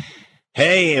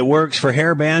 Hey, it works for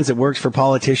hair bands. It works for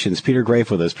politicians. Peter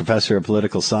Graefe with us, professor of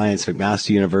political science at McMaster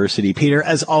University. Peter,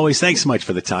 as always, thanks so much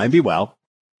for the time. Be well.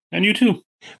 And you too.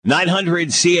 900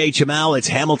 CHML. It's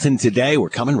Hamilton Today. We're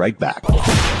coming right back.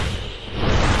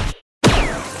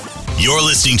 You're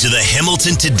listening to the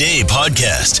Hamilton Today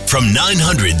podcast from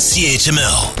 900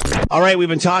 CHML. All right, we've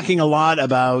been talking a lot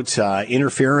about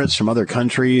interference from other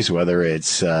countries, whether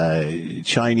it's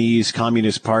Chinese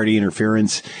Communist Party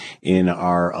interference in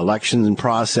our election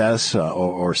process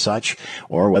or such,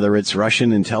 or whether it's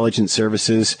Russian intelligence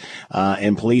services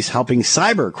and police helping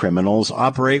cyber criminals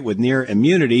operate with near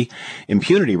impunity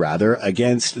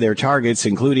against their targets,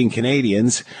 including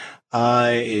Canadians.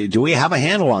 Do we have a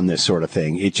handle on this sort of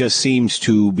thing? It just seems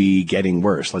to be getting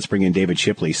worse. Let's bring in David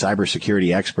Shipley,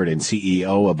 cybersecurity expert and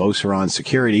CEO of Beauceron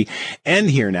Security. And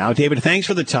here now, David, thanks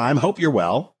for the time. Hope you're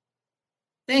well.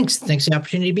 Thanks for the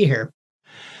opportunity to be here.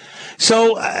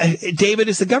 So, David,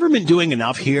 is the government doing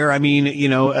enough here? I mean,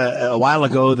 a while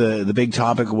ago, the big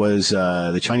topic was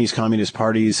the Chinese Communist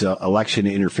Party's election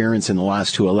interference in the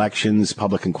last two elections,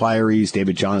 public inquiries,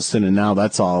 David Johnston, and now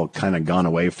that's all kind of gone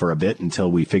away for a bit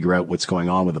until we figure out what's going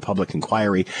on with the public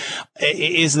inquiry.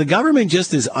 Is the government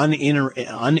just as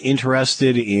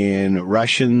uninterested in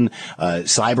Russian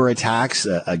cyber attacks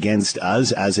against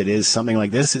us as it is something like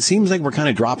this? It seems like we're kind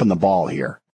of dropping the ball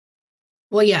here.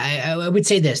 Well, yeah, I would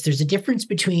say this. There's a difference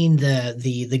between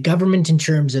the government in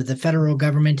terms of the federal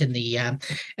government and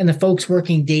the folks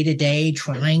working day to day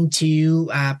trying to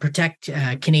protect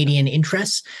Canadian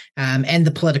interests and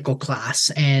the political class,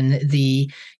 and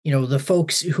the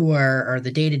folks who are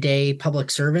the day to day public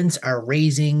servants are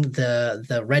raising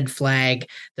the red flag.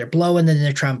 They're blowing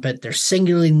the trumpet. They're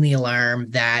signaling the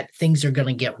alarm that things are going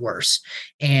to get worse.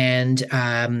 And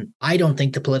I don't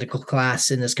think the political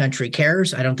class in this country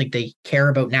cares. I don't think they care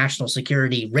about national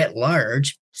security writ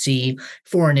large. See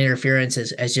foreign interference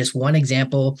as just one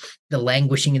example, the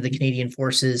languishing of the Canadian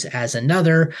forces as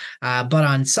another. But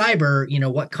on cyber,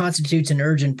 what constitutes an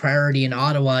urgent priority in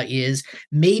Ottawa is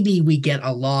maybe we get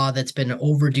a law that's been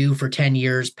overdue for 10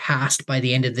 years passed by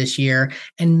the end of this year,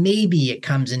 and maybe it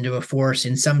comes into a force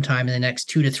in some time in the next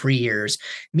 2 to 3 years.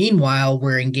 Meanwhile,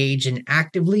 we're engaged in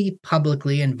actively,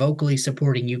 publicly, and vocally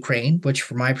supporting Ukraine, which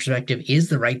from my perspective is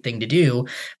the right thing to do.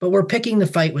 But we're picking the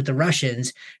fight with the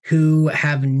Russians, who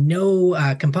have have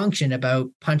no compunction about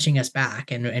punching us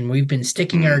back. And we've been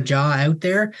sticking our jaw out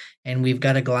there, and we've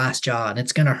got a glass jaw, and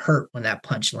it's going to hurt when that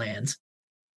punch lands.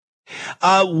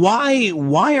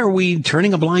 Why are we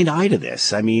turning a blind eye to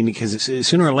this? I mean, because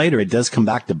sooner or later it does come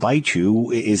back to bite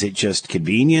you. Is it just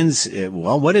convenience?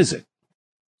 Well, what is it?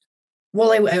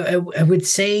 Well, I would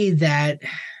say that,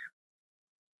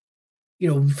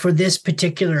 for this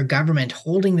particular government,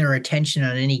 holding their attention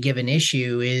on any given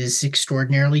issue is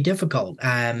extraordinarily difficult.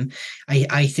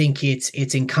 I think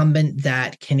it's incumbent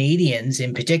that Canadians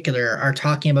in particular are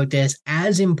talking about this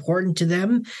as important to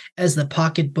them as the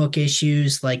pocketbook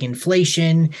issues like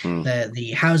inflation,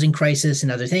 the housing crisis,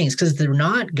 and other things, because they're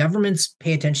not. Governments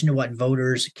pay attention to what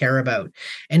voters care about.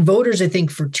 And voters, I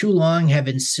think, for too long have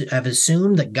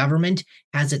assumed that government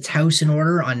has its house in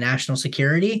order on national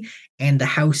security, and the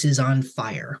house is on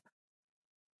fire.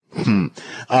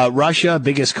 Russia,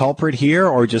 biggest culprit here,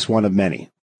 or just one of many?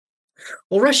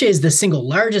 Well, Russia is the single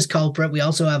largest culprit. We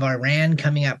also have Iran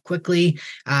coming up quickly,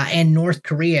 and North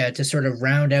Korea to sort of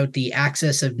round out the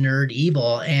axis of nerd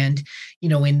evil. And,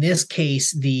 in this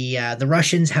case, the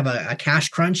Russians have a cash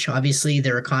crunch. Obviously,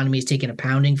 their economy is taking a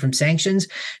pounding from sanctions.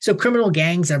 So criminal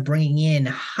gangs are bringing in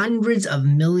hundreds of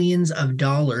millions of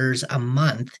dollars a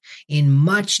month in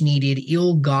much needed,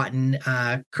 ill-gotten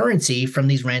currency from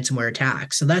these ransomware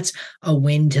attacks. So that's a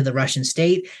win to the Russian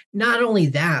state. Not only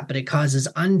that, but it causes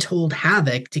untold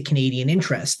havoc to Canadian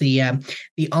interests. The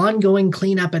ongoing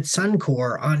cleanup at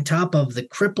Suncor, on top of the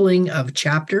crippling of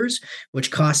Chapters, which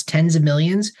cost tens of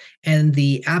millions, and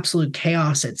the absolute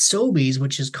chaos at Sobeys,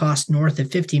 which has cost north of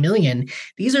 $50 million.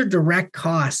 These are direct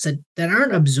costs that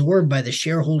aren't absorbed by the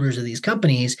shareholders of these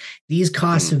companies. These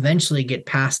costs eventually get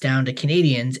passed down to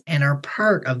Canadians and are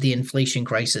part of the inflation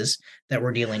crisis that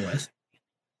we're dealing with.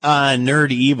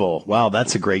 Nerd evil. Wow,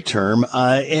 that's a great term.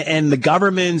 And the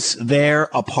government's, they're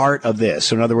a part of this.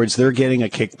 So in other words, they're getting a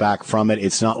kickback from it.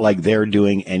 It's not like they're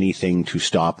doing anything to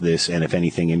stop this and, if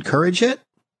anything, encourage it.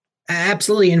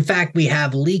 Absolutely. In fact, we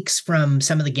have leaks from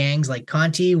some of the gangs like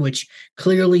Conti, which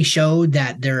clearly showed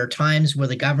that there are times where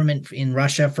the government in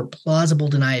Russia, for plausible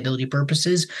deniability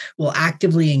purposes, will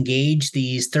actively engage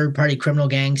these third-party criminal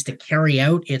gangs to carry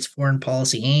out its foreign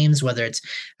policy aims, whether it's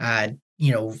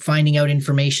finding out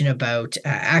information about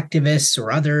activists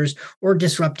or others, or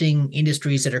disrupting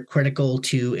industries that are critical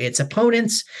to its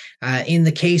opponents. In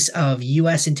the case of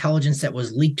U.S. intelligence that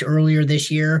was leaked earlier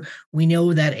this year, we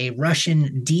know that a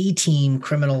Russian D-team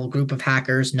criminal group of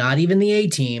hackers, not even the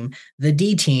A-team, the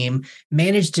D-team,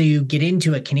 managed to get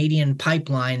into a Canadian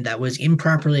pipeline that was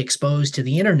improperly exposed to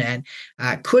the internet,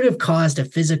 could have caused a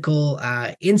physical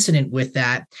incident with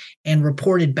that, and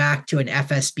reported back to an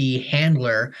FSB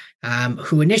handler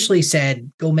who initially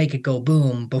said, go make it go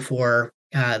boom, before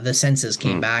the census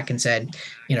came back and said,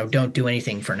 don't do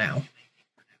anything for now.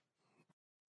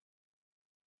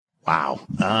 Wow.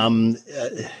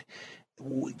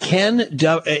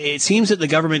 It seems that the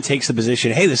government takes the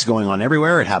position, hey, this is going on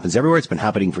everywhere. It happens everywhere. It's been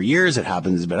happening for years. It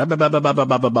happens,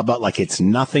 like it's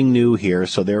nothing new here.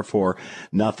 So therefore,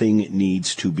 nothing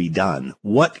needs to be done.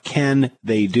 What can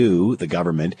they do, the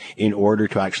government, in order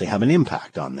to actually have an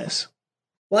impact on this?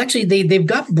 Well, actually, they've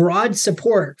got broad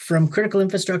support from critical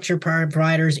infrastructure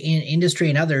providers in industry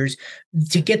and others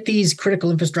to get these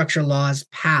critical infrastructure laws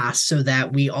passed so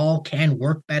that we all can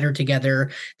work better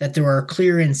together, that there are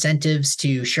clear incentives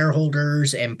to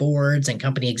shareholders and boards and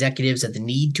company executives at the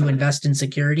need to invest in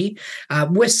security,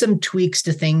 with some tweaks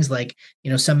to things like,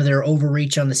 some of their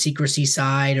overreach on the secrecy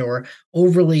side, or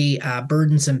overly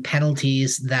burdensome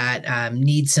penalties that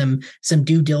need some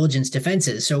due diligence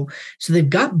defenses. So they've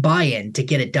got buy-in to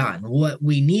get it done. What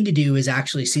we need to do is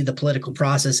actually see the political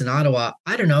process in Ottawa,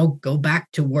 go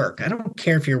back to work. I don't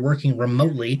care if you're working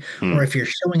remotely or if you're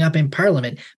showing up in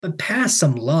Parliament, but pass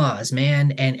some laws,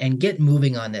 man, and get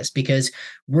moving on this, because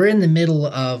we're in the middle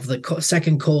of the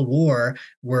second Cold War.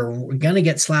 We're going to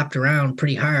get slapped around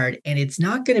pretty hard, and it's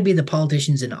not going to be the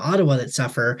politicians in Ottawa that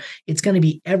suffer. It's going to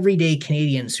be everyday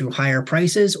Canadians through higher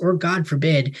prices or, God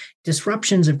forbid,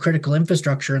 disruptions of critical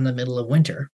infrastructure in the middle of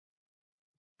winter.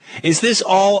 Is this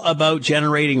all about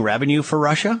generating revenue for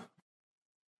Russia?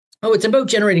 Oh, it's about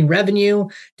generating revenue.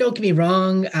 Don't get me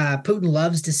wrong. Putin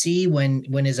loves to see when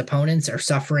his opponents are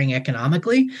suffering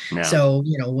economically. Yeah. So,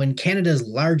 when Canada's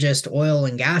largest oil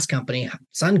and gas company,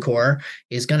 Suncor,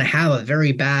 is going to have a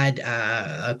very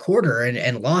bad quarter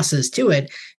and losses to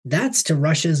it, that's to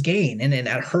Russia's gain. And it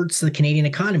hurts the Canadian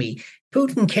economy.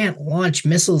 Putin can't launch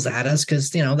missiles at us because,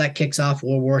 that kicks off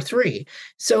World War III.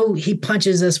 So he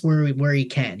punches us where he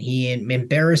can. He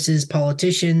embarrasses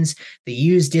politicians. They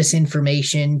use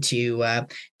disinformation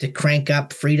to crank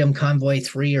up Freedom Convoy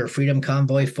 3 or Freedom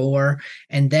Convoy 4.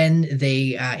 And then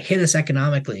they hit us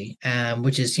economically,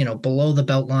 which is, below the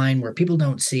belt line where people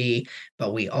don't see,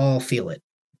 but we all feel it.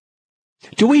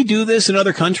 Do we do this in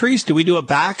other countries? Do we do it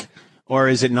back? Or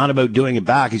is it not about doing it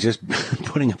back? He's just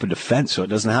putting up a defense so it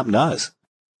doesn't happen to us.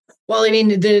 Well, I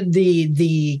mean,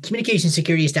 the communication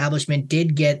security establishment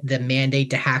did get the mandate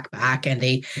to hack back, and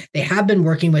they have been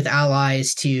working with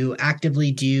allies to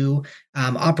actively do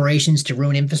operations to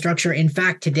ruin infrastructure. In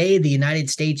fact, today, the United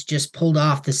States just pulled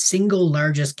off the single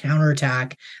largest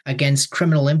counterattack against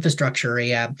criminal infrastructure,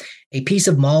 a piece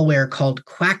of malware called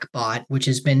QuackBot, which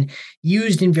has been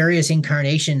used in various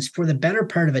incarnations for the better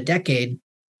part of a decade.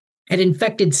 Had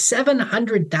infected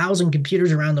 700,000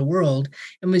 computers around the world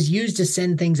and was used to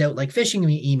send things out like phishing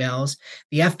emails.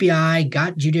 The FBI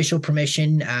got judicial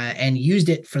permission and used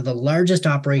it for the largest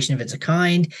operation of its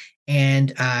kind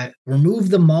and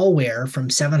removed the malware from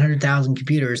 700,000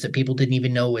 computers that people didn't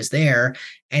even know was there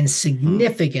and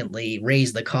significantly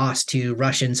raised the cost to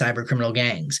Russian cybercriminal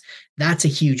gangs. That's a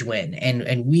huge win.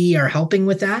 And we are helping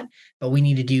with that, but we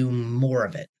need to do more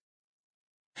of it.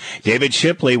 David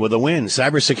Shipley with a win.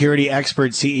 Cybersecurity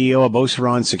expert, CEO of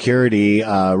Oseron Security,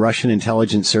 Russian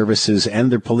intelligence services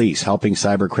and their police helping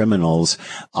cyber criminals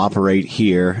operate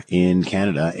here in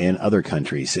Canada and other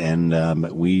countries.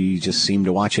 And we just seem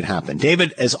to watch it happen.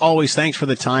 David, as always, thanks for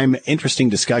the time. Interesting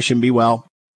discussion. Be well.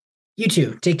 You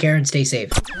too. Take care and stay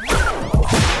safe.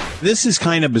 This is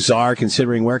kind of bizarre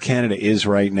considering where Canada is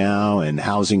right now and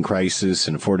housing crisis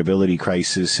and affordability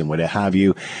crisis and what have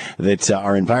you, that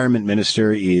our environment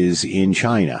minister is in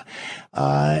China.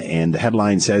 And the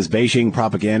headline says, Beijing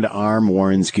propaganda arm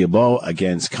warns Guilbeault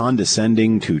against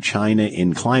condescending to China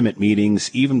in climate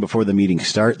meetings. Even before the meetings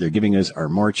start, they're giving us our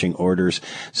marching orders.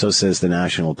 So says the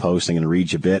National Post. I'm going to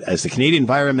read you a bit. As the Canadian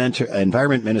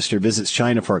environment minister visits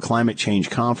China for a climate change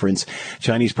conference,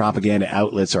 Chinese propaganda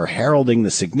outlets are heralding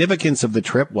the significance of the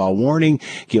trip while warning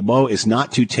Guilbeault is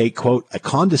not to take, quote, a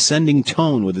condescending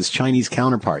tone with his Chinese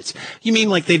counterparts. You mean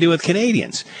like they do with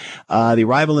Canadians? The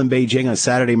arrival in Beijing on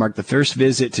Saturday marked the first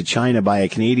visit to China by a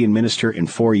Canadian minister in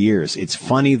 4 years. It's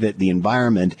funny that the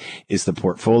environment is the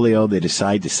portfolio they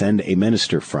decide to send a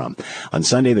minister from. On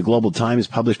Sunday, the Global Times,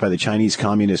 published by the Chinese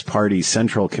Communist Party's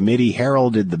Central Committee,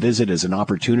 heralded the visit as an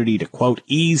opportunity to, quote,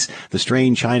 ease the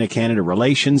strained China-Canada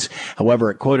relations. However,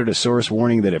 it quoted a source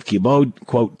warning that if Guilbeault,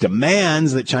 quote,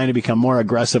 demands that China become more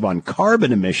aggressive on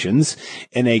carbon emissions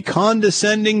in a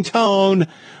condescending tone,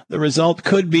 the result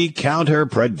could be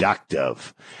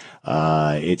counterproductive.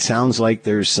 It sounds like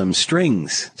there's some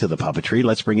strings to the puppetry.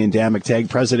 Let's bring in Dan McTeague,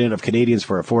 president of Canadians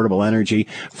for Affordable Energy,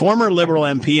 former Liberal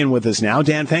MP, and with us now.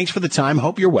 Dan, thanks for the time.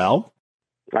 Hope you're well.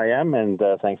 I am, and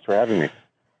thanks for having me.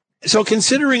 So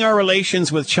considering our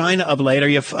relations with China of late, are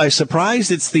you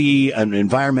surprised it's the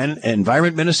environment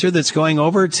minister that's going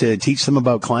over to teach them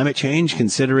about climate change,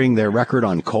 considering their record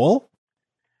on coal?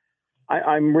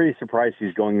 I'm really surprised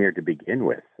he's going there to begin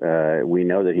with. We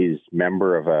know that he's a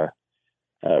member of a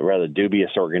rather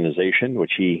dubious organization,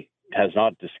 which he has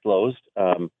not disclosed.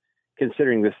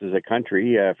 Considering this is a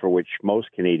country for which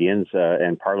most Canadians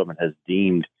and Parliament has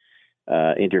deemed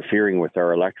interfering with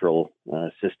our electoral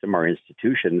system, our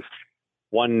institutions,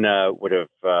 one would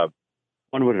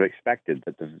have expected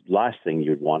that the last thing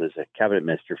you'd want is a cabinet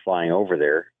minister flying over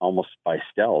there almost by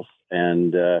stealth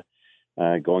and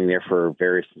going there for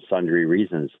various and sundry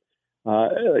reasons.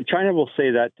 China will say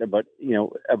that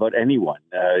about anyone.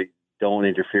 Don't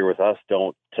interfere with us.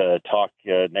 Don't talk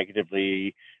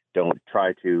negatively. Don't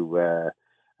try to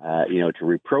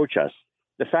reproach us.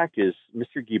 The fact is,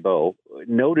 Mr. Guilbeault,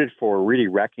 noted for really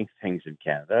wrecking things in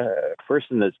Canada, a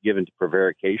person that's given to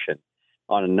prevarication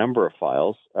on a number of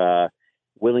files,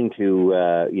 willing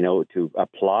to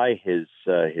apply his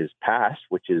past,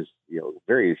 which is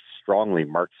very strongly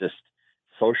Marxist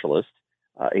socialist,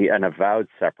 an avowed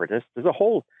separatist. There's a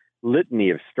whole litany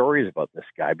of stories about this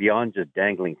guy beyond just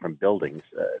dangling from buildings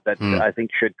that I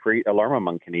think should create alarm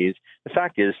among Canadians. The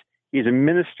fact is, he's a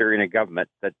minister in a government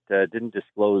that didn't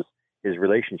disclose his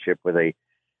relationship with a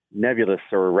nebulous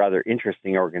or rather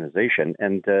interesting organization.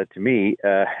 And to me,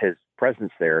 his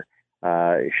presence there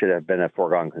should have been a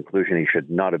foregone conclusion. He should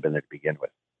not have been there to begin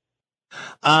with.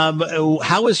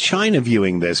 How is China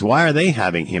viewing this? Why are they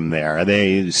having him there? Are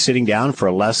they sitting down for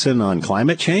a lesson on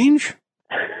climate change?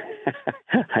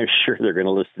 I'm sure they're going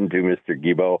to listen to Mr.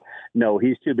 Guilbeault. No,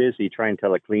 he's too busy trying to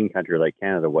tell a clean country like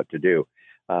Canada what to do.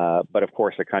 But of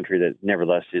course, a country that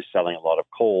nevertheless is selling a lot of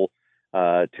coal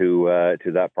to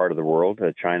that part of the world,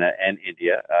 China and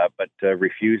India, but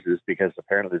refuses because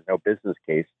apparently there's no business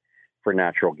case for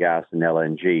natural gas and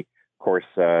LNG. Of course,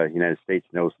 the United States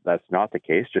knows that's not the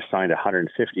case. Just signed a $150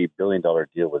 billion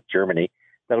deal with Germany.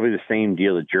 That'll be the same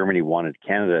deal that Germany wanted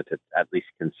Canada to at least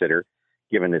consider,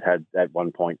 given it had at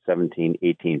one point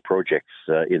 18 projects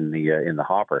in the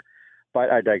hopper.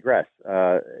 But I digress.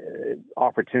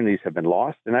 Opportunities have been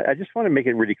lost, and I just want to make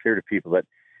it really clear to people that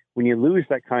when you lose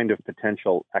that kind of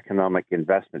potential economic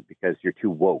investment because you're too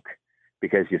woke,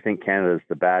 because you think Canada's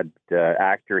the bad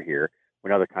actor here,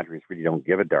 when other countries really don't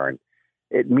give a darn,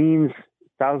 it means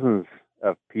thousands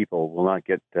of people will not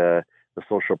get the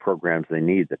social programs they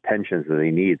need, the pensions that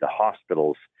they need, the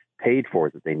hospitals paid for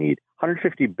that they need.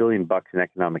 $150 billion in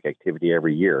economic activity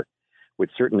every year would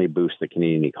certainly boost the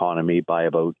Canadian economy by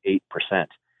about 8%.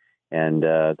 And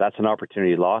that's an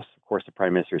opportunity lost. Of course, the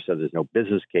Prime Minister said there's no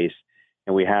business case.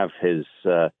 And we have his,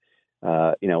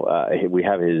 we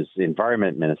have his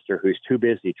environment minister who's too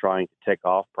busy trying to tick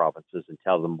off provinces and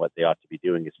tell them what they ought to be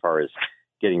doing as far as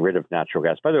getting rid of natural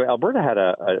gas. By the way, Alberta had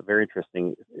a very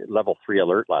interesting level 3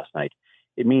 alert last night.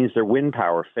 It means their wind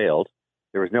power failed.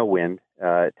 There was no wind.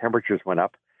 Temperatures went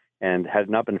up. And had it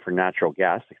not been for natural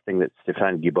gas, the thing that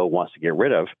Stéphane Guilbeault wants to get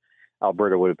rid of,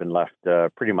 Alberta would have been left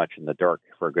pretty much in the dark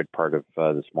for a good part of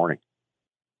this morning.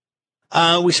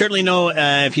 We certainly know,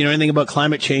 if you know anything about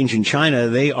climate change in China,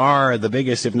 they are the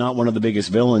biggest, if not one of the biggest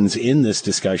villains in this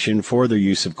discussion for their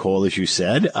use of coal, as you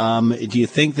said. Do you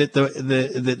think that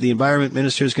the environment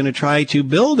minister is going to try to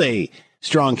build a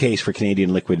strong case for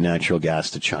Canadian liquid natural gas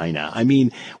to China? I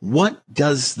mean, what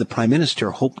does the Prime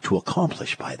Minister hope to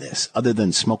accomplish by this, other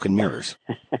than smoke and mirrors?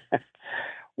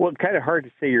 Well, it's kind of hard to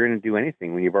say you're going to do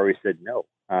anything when you've already said no.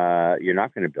 You're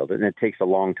not going to build it, and it takes a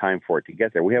long time for it to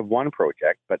get there. We have one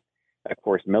project, but of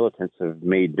course, militants have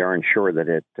made darn sure that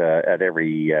it at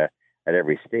every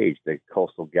stage the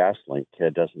Coastal GasLink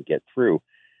doesn't get through.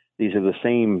 These are the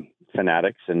same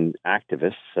fanatics and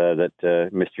activists that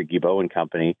Mr. Guilbeault and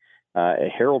company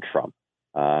herald from.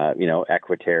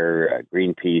 Equiterre,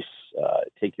 Greenpeace,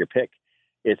 take your pick.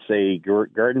 It's a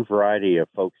garden variety of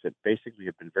folks that basically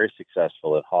have been very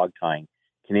successful at hog-tying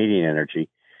Canadian energy.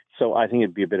 So I think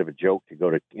it'd be a bit of a joke to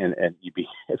go to and you'd be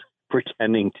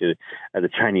pretending to the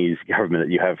Chinese government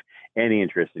that you have any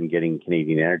interest in getting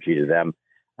Canadian energy to them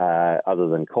other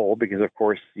than coal, because of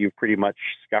course you've pretty much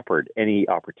scuppered any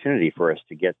opportunity for us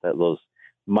to get those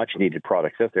much needed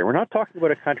products out there. We're not talking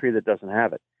about a country that doesn't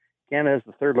have it. Canada has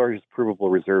the third largest provable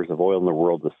reserves of oil in the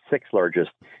world, the sixth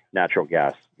largest natural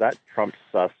gas. That trumps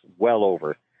us well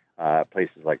over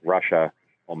places like Russia,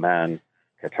 Oman,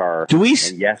 Qatar. Do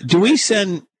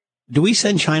we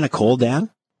send China coal, Dan?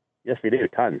 Yes, we do,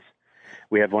 tons.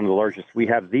 We have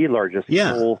the largest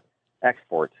coal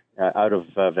export out of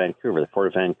Vancouver, the Port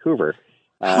of Vancouver.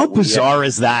 How bizarre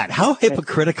is that? How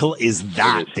hypocritical is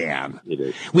that, Dan? It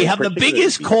is. We have the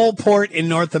biggest coal port in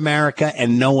North America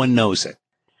and no one knows it.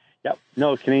 Yep.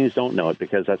 No, Canadians don't know it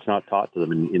because that's not taught to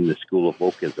them in the school of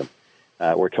wokeism.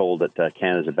 We're told that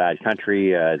Canada's a bad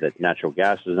country, that natural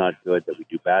gas is not good, that we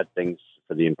do bad things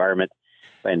for the environment,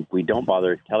 and we don't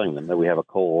bother telling them that we have a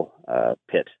coal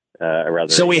pit.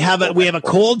 So we have a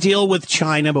coal deal with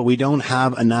China, but we don't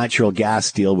have a natural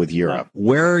gas deal with Europe. No.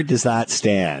 Where does that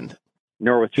stand?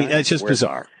 Nor with China. It's just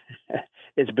bizarre.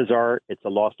 It's bizarre. It's a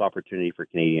lost opportunity for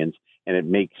Canadians, and it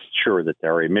makes sure that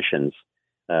there are emissions,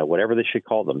 whatever they should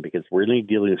call them, because we're really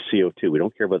dealing with CO2. We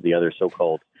don't care about the other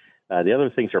so-called. The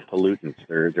other things are pollutants.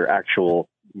 They're actual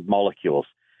molecules.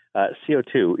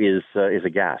 CO2 is a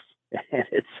gas, and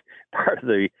it's part of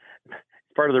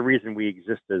the reason we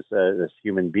exist as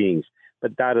human beings.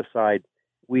 But that aside,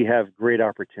 we have great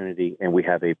opportunity, and we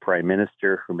have a prime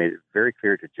minister who made it very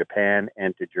clear to Japan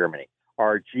and to Germany,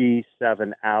 our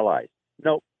G7 allies.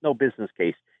 No business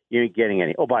case. You ain't getting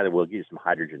any. Oh, by the way, we'll give you some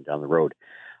hydrogen down the road.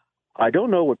 I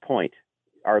don't know what point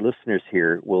our listeners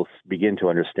here will begin to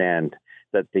understand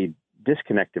that the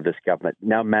disconnect of this government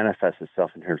now manifests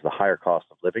itself in terms of the higher cost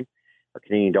of living. Our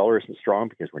Canadian dollar isn't strong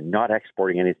because we're not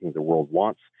exporting anything the world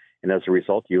wants. And as a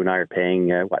result, you and I are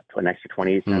paying, an extra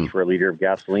 28 cents for a liter of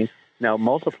gasoline. Now,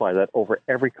 multiply that over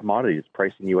every commodity that's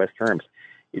priced in U.S. terms.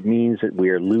 It means that we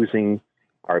are losing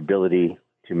our ability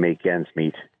to make ends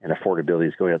meet, and affordability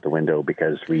is going out the window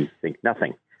because we think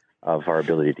nothing of our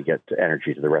ability to get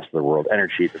energy to the rest of the world,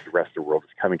 energy that the rest of the world is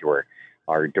coming to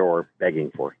our door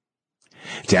begging for.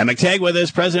 Dan McTeague with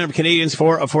us, president of Canadians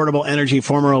for Affordable Energy,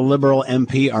 former Liberal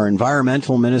MP. Our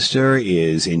environmental minister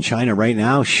is in China right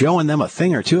now, showing them a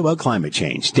thing or two about climate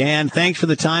change. Dan, thanks for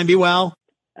the time. Be well.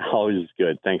 Always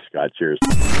good. Thanks, Scott. Cheers.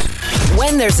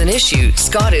 When there's an issue,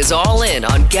 Scott is all in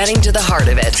on getting to the heart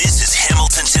of it. This is Hamilton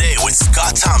Hamilton Today with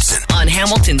Scott Thompson on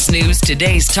Hamilton's News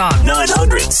Today's Talk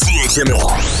 900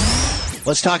 CHML.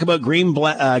 Let's talk about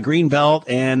Greenbelt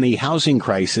and the housing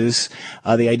crisis.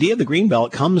 The idea of the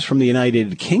Greenbelt comes from the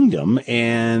United Kingdom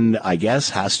and I guess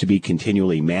has to be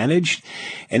continually managed.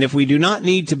 And if we do not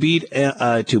need to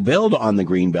build on the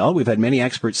Greenbelt, we've had many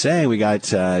experts saying we got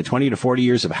 20 to 40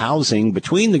 years of housing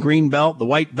between the Greenbelt, the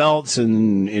White Belts,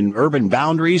 and in urban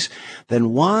boundaries,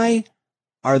 then why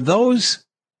are those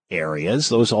areas,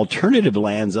 those alternative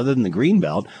lands other than the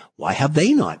Greenbelt, why have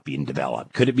they not been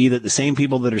developed? Could it be that the same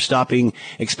people that are stopping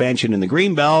expansion in the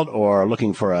Greenbelt or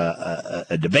looking for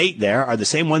a debate there are the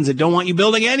same ones that don't want you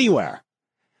building anywhere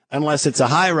unless it's a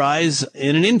high rise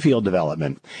in an infield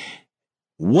development?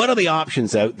 What are the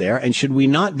options out there, and should we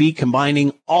not be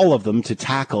combining all of them to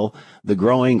tackle the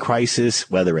growing crisis,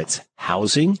 whether it's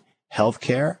housing,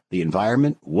 healthcare, the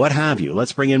environment, what have you?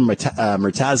 Let's bring in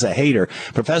Murtaza Haider,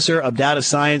 professor of data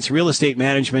science, real estate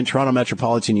management, Toronto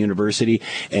Metropolitan University,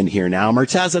 and here now.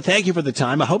 Murtaza, thank you for the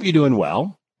time. I hope you're doing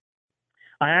well.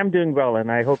 I am doing well, and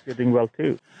I hope you're doing well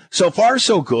too. So far,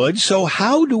 so good. So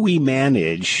how do we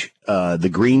manage the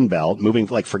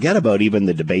Greenbelt forget about even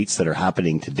the debates that are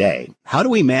happening today? How do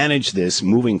we manage this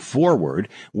moving forward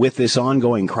with this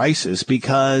ongoing crisis?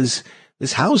 Because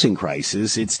this housing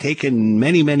crisis, it's taken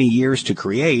many, many years to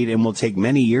create and will take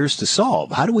many years to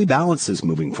solve. How do we balance this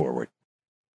moving forward?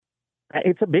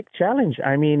 It's a big challenge.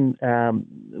 I mean,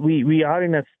 we are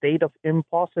in a state of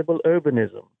impossible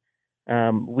urbanism.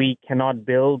 We cannot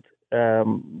build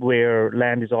where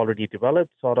land is already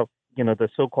developed, sort of, the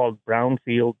so-called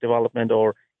brownfield development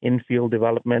or infield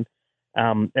development.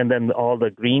 And then all the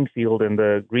greenfield and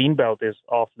the greenbelt is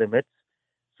off limits.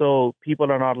 So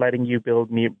people are not letting you build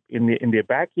in their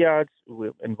backyards.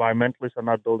 Environmentalists are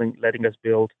not letting us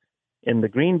build in the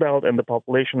Greenbelt, and the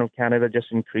population of Canada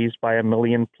just increased by 1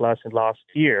 million plus in last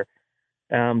year.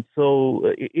 So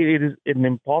it is an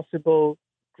impossible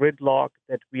gridlock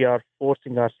that we are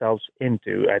forcing ourselves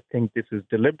into. I think this is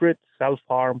deliberate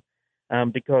self-harm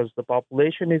because the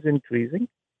population is increasing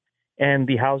and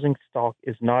the housing stock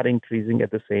is not increasing at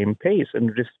the same pace.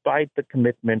 And despite the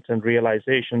commitments and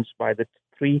realizations by the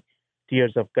three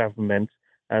tiers of government,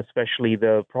 especially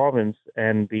the province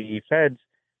and the feds,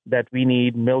 that we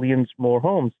need millions more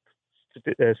homes.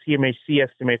 CMHC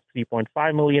estimates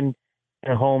 3.5 million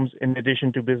homes in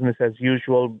addition to business as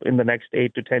usual in the next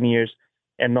 8 to 10 years.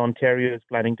 And Ontario is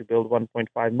planning to build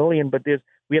 1.5 million. But the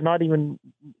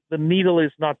needle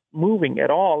is not moving at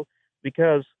all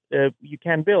because you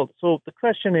can't build. So the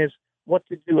question is what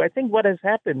to do. I think what has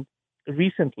happened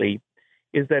recently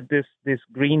is that this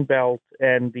Greenbelt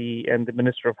and the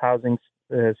Minister of Housing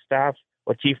staff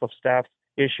or Chief of Staff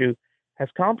issue has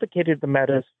complicated the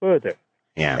matters further.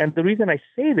 Yeah. And the reason I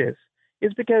say this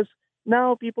is because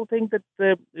now people think that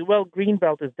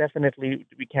Greenbelt is definitely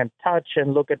we can't touch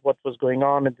and look at what was going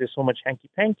on and there's so much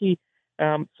hanky-panky.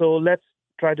 So let's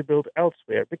try to build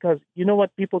elsewhere because you know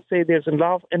what people say, there's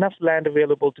enough land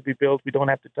available to be built. We don't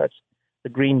have to touch the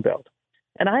Greenbelt.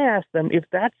 And I ask them, if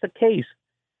that's the case,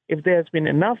 if there's been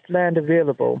enough land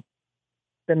available,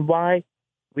 then why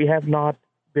we have not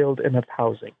built enough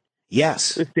housing?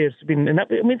 Yes. If there's been enough,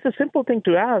 it's a simple thing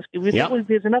to ask. If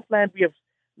there's enough land, we have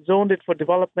zoned it for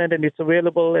development and it's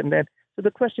available. And then, so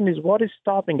the question is, what is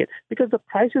stopping it? Because the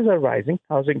prices are rising,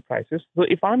 housing prices. So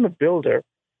if I'm a builder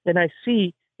and I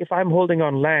see if I'm holding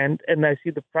on land and I see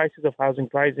the prices of housing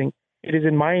rising, it is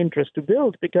in my interest to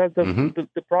build because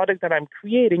the product that I'm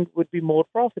creating would be more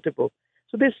profitable.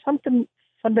 So there's something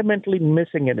fundamentally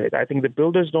missing in it. I think the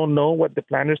builders don't know what the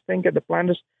planners think, and the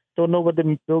planners don't know what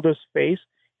the builders face,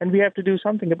 and we have to do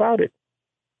something about it.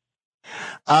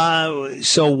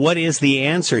 So what is the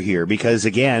answer here? Because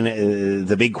again,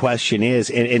 the big question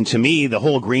is, and to me, the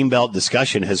whole Greenbelt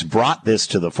discussion has brought this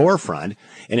to the forefront.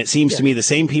 And it seems to me the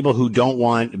same people who don't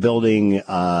want building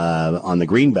on the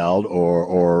Greenbelt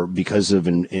or because of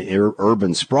an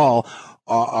urban sprawl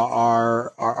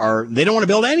are they don't want to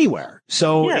build anywhere.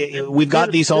 So we've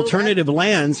got these alternative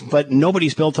lands, but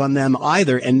nobody's built on them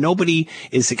either. And nobody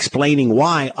is explaining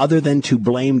why other than to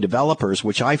blame developers,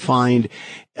 which I find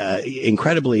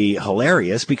incredibly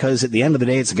hilarious because at the end of the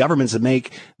day, it's the governments that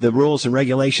make the rules and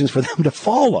regulations for them to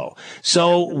follow.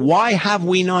 So why have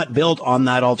we not built on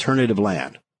that alternative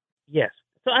land? Yes.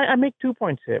 So I make 2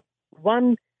 points here.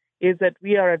 One is that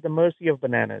we are at the mercy of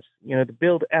bananas, to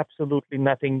build absolutely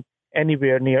nothing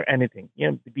anywhere near anything,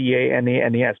 the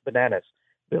BANANAS, bananas,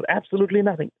 build absolutely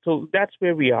nothing. So that's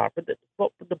where we are. But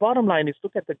the bottom line is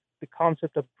look at the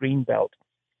concept of Greenbelt.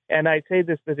 And I say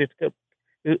this, that it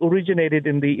originated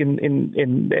in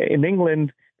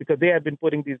England because they had been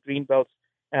putting these Greenbelts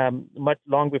much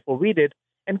long before we did.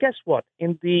 And guess what?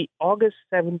 In the August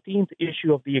 17th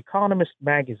issue of The Economist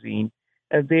magazine,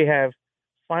 they have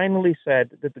finally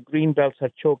said that the green belts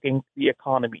are choking the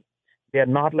economy. They are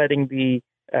not letting the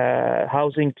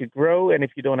housing to grow. And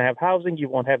if you don't have housing, you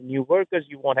won't have new workers.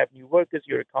 You won't have new workers.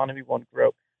 Your economy won't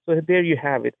grow. So there you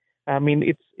have it. I mean,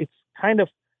 it's kind of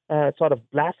sort of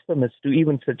blasphemous to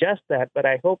even suggest that. But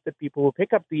I hope that people will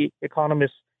pick up the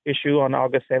Economist issue on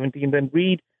August 17th and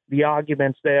read the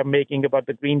arguments they are making about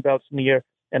the green belts near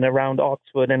and around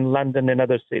Oxford and London and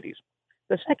other cities.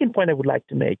 The second point I would like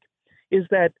to make is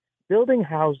that building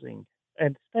housing,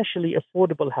 and especially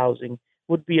affordable housing,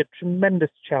 would be a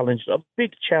tremendous challenge, a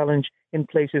big challenge in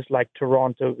places like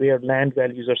Toronto, where land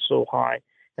values are so high.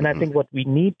 And I think what we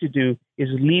need to do is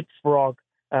leapfrog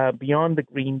beyond the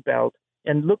green belt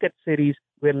and look at cities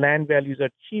where land values are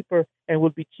cheaper and will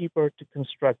be cheaper to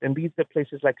construct. And these are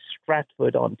places like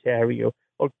Stratford, Ontario,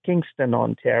 or Kingston,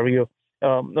 Ontario,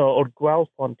 or Guelph,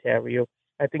 Ontario.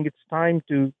 I think it's time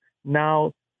to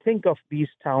now think of these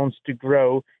towns to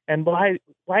grow. And why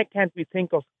can't we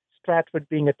think of Stratford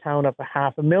being a town of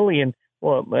 500,000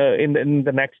 in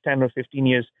the next 10 or 15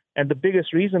 years? And the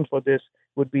biggest reason for this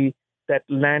would be that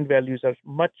land values are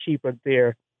much cheaper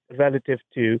there relative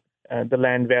to the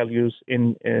land values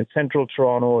in central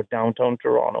Toronto or downtown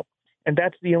Toronto. And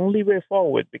that's the only way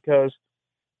forward, because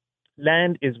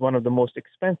land is one of the most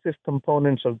expensive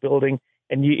components of building.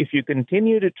 And if you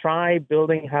continue to try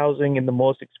building housing on the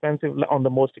most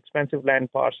expensive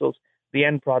land parcels, the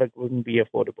end product wouldn't be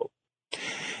affordable.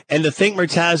 And to think,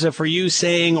 Murtaza, for you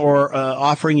saying or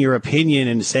offering your opinion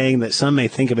and saying that some may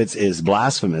think of it as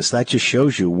blasphemous, that just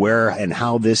shows you where and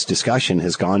how this discussion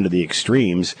has gone to the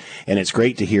extremes. And it's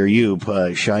great to hear you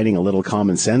shining a little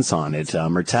common sense on it.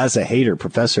 Murtaza Haider,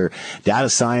 Professor, Data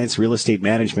Science, Real Estate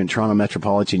Management, Toronto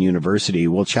Metropolitan University.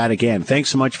 We'll chat again. Thanks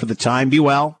so much for the time. Be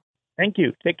well. Thank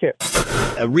you. Take care.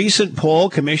 A recent poll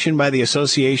commissioned by the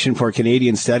Association for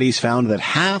Canadian Studies found that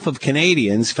half of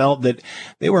Canadians felt that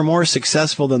they were more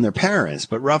successful than their parents,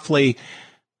 but roughly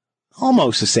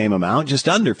almost the same amount, just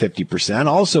under 50%,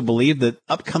 also believed that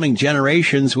upcoming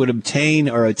generations would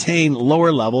attain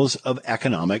lower levels of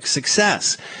economic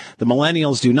success. The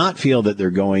millennials do not feel that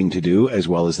they're going to do as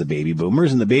well as the baby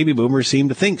boomers, and the baby boomers seem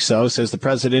to think so, says the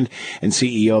president and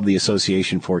CEO of the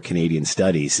Association for Canadian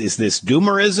Studies. Is this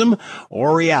doomerism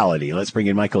or reality? Let's bring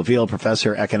in Michael Veal,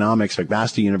 Professor Economics,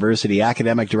 McMaster University,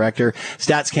 Academic Director,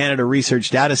 Stats Canada Research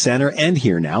Data Center, and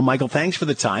here now. Michael, thanks for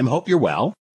the time. Hope you're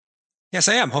well. Yes,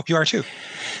 I am. Hope you are too.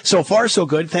 So far, so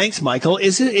good. Thanks, Michael.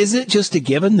 Is it just a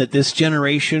given that this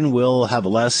generation will have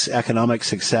less economic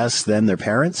success than their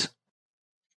parents?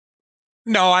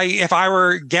 No, if I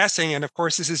were guessing, and of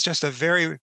course this is just a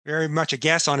very, very much a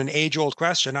guess on an age-old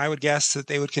question, I would guess that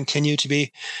they would continue to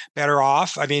be better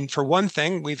off. I mean, for one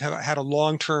thing, we've had a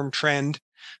long-term trend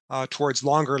towards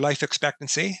longer life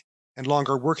expectancy and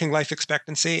longer working life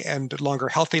expectancy and longer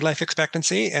healthy life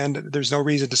expectancy. And there's no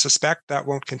reason to suspect that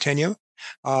won't continue.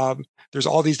 There's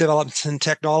all these developments in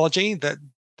technology that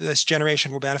this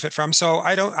generation will benefit from. So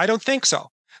I don't think so.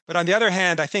 But on the other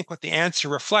hand, I think what the answer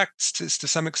reflects is to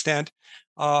some extent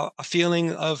a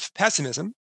feeling of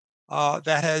pessimism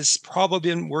that has probably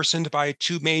been worsened by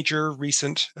two major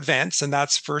recent events. And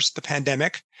that's first the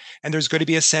pandemic. And there's going to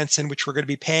be a sense in which we're going to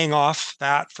be paying off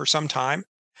that for some time.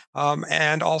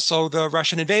 And also the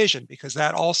Russian invasion, because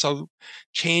that also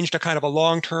changed a kind of a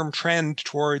long-term trend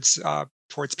towards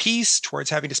peace, towards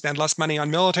having to spend less money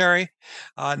on military.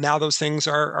 Now those things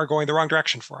are going the wrong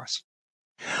direction for us.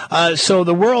 So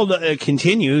the world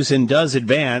continues and does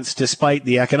advance despite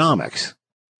the economics.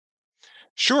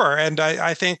 Sure. And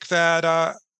I think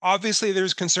that obviously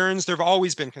there's concerns. There have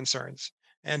always been concerns,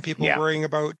 and people worrying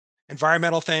about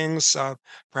environmental things.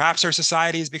 Perhaps our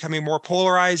society is becoming more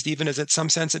polarized, even as in some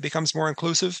sense it becomes more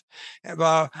inclusive.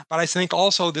 But I think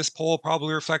also this poll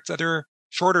probably reflects other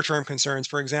shorter term concerns,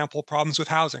 for example, problems with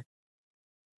housing.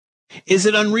 Is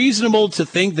it unreasonable to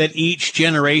think that each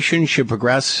generation should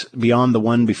progress beyond the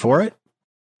one before it?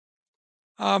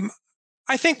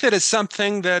 I think that is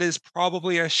something that is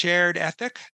probably a shared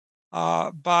ethic,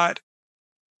 and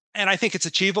I think it's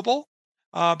achievable.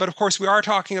 But of course, we are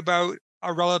talking about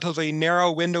a relatively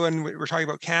narrow window, and we're talking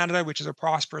about Canada, which is a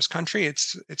prosperous country.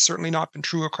 It's certainly not been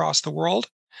true across the world.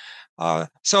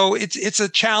 So it's a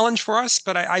challenge for us,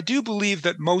 but I do believe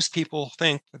that most people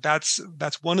think that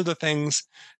that's one of the things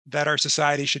that our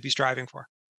society should be striving for.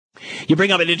 You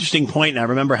bring up an interesting point, and I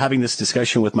remember having this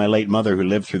discussion with my late mother who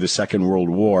lived through the Second World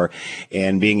War,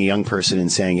 and being a young person and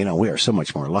saying, we are so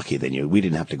much more lucky than you. We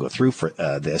didn't have to go through for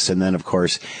this. And then, of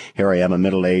course, here I am, a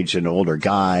middle-aged and older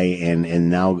guy, and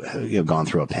now gone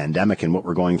through a pandemic and what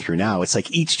we're going through now. It's like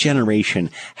each generation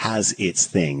has its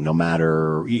thing, no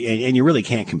matter, and you really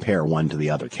can't compare one to the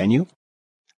other, can you?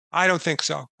 I don't think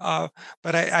so.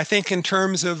 But I think in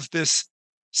terms of this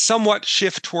somewhat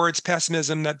shift towards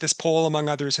pessimism that this poll, among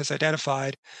others, has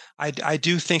identified, I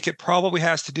do think it probably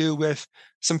has to do with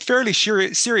some fairly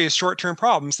serious short-term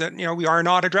problems that we are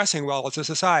not addressing well as a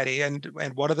society, and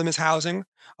one of them is housing,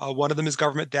 one of them is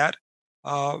government debt,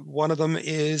 one of them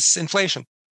is inflation.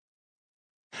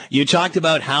 You talked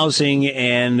about housing,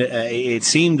 and it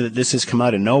seemed that this has come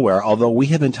out of nowhere, although we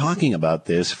have been talking about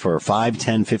this for 5,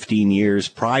 10, 15 years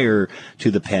prior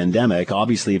to the pandemic.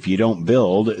 Obviously, if you don't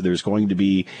build, there's going to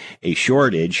be a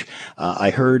shortage. I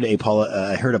heard a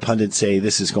pundit say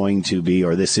this is going to be,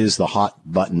 or this is the hot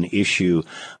button issue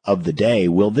of the day.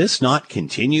 Will this not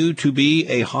continue to be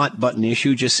a hot button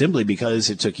issue just simply because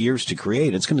it took years to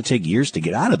create? It's going to take years to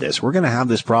get out of this. We're going to have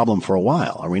this problem for a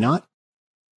while, are we not?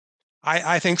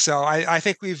 I think so. I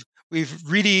think we've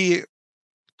really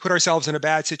put ourselves in a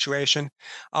bad situation.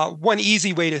 One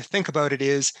easy way to think about it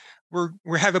is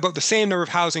we have about the same number of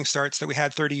housing starts that we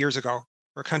had 30 years ago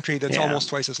for a country that's almost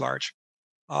twice as large.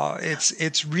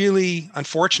 It's really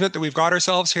unfortunate that we've got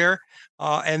ourselves here,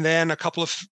 and then a couple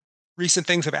of recent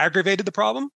things have aggravated the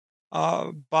problem.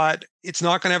 But it's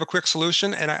not going to have a quick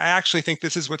solution, and I actually think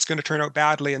this is what's going to turn out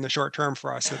badly in the short term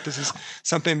for us. That this is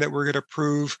something that we're going to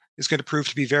prove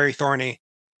to be very thorny.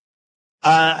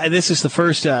 This is the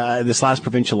first, this last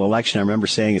provincial election, I remember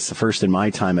saying it's the first in my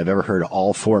time I've ever heard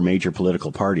all 4 major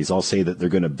political parties all say that they're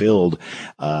going to build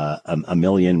a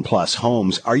million plus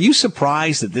homes. Are you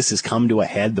surprised that this has come to a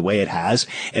head the way it has?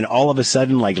 And all of a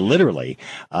sudden, like literally,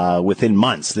 within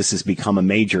months, this has become a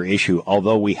major issue,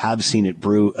 although we have seen it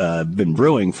been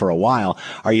brewing for a while.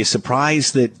 Are you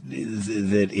surprised that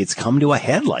it's come to a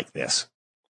head like this?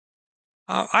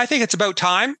 I think it's about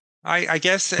time. I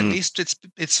guess at least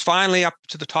it's finally up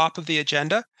to the top of the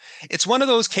agenda. It's one of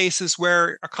those cases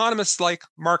where economists like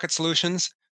market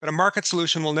solutions, but a market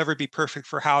solution will never be perfect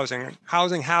for housing.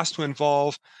 Housing has to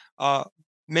involve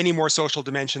many more social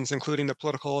dimensions, including the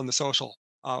political and the social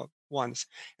ones.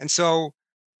 And so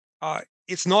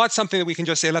it's not something that we can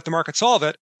just say, let the market solve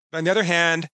it. But on the other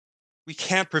hand, we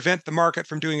can't prevent the market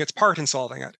from doing its part in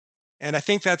solving it. And I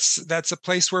think that's a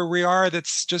place where we are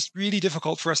that's just really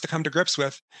difficult for us to come to grips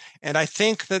with. And I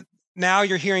think that now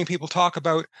you're hearing people talk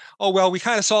about, oh, well, we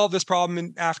kind of solved this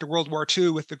problem after World War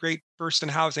II with the great burst in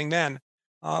housing then.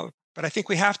 But I think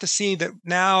we have to see that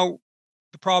now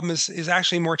the problem is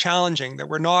actually more challenging,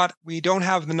 that we don't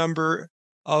have the number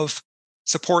of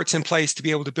supports in place to be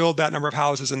able to build that number of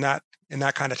houses in that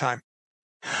kind of time.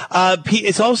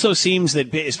 It also seems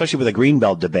that, especially with the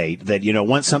Greenbelt debate, that,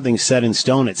 once something's set in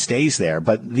stone, it stays there.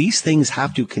 But these things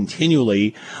have to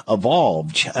continually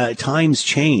evolve. Times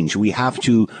change. We have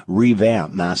to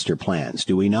revamp master plans,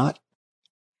 do we not?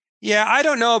 Yeah, I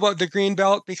don't know about the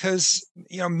Greenbelt because,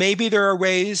 maybe there are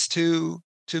ways to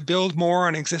build more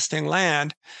on existing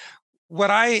land.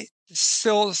 What I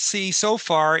still see so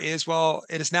far is, well,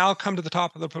 it has now come to the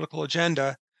top of the political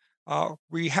agenda.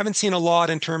 We haven't seen a lot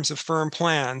in terms of firm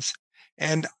plans.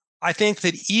 And I think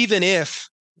that even if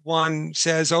one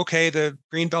says, okay, the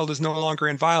Greenbelt is no longer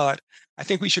inviolate, I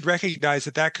think we should recognize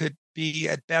that could be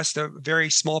at best a very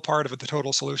small part of the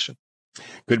total solution.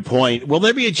 Good point. Will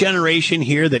there be a generation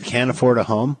here that can't afford a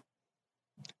home?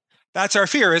 That's our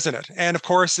fear, isn't it? And of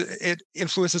course, it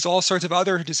influences all sorts of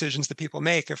other decisions that people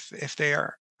make if they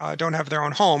don't have their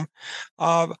own home.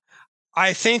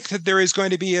 I think that there is going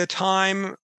to be a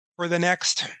time for the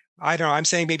next, I don't know, I'm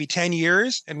saying maybe 10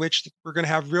 years in which we're going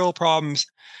to have real problems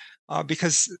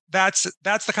because that's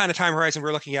the kind of time horizon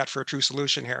we're looking at for a true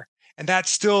solution here. And that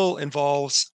still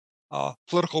involves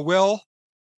political will,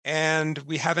 and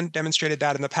we haven't demonstrated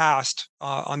that in the past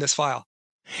on this file.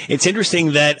 It's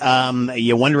interesting that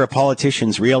you wonder if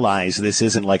politicians realize this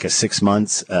isn't like a 6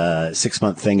 month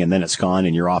thing and then it's gone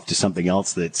and you're off to something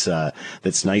else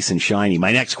that's nice and shiny.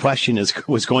 My next question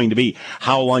was going to be,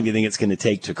 how long do you think it's going to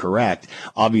take to correct?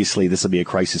 Obviously, this will be a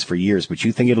crisis for years, but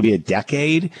you think it'll be a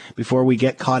decade before we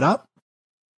get caught up?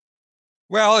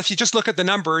 Well, if you just look at the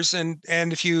numbers and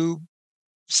if you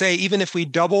say, even if we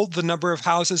doubled the number of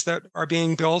houses that are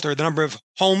being built or the number of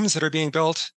homes that are being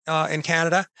built in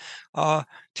Canada,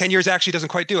 10 years actually doesn't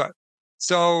quite do it.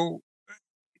 So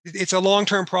it's a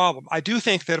long-term problem. I do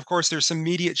think that, of course, there's some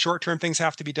immediate short-term things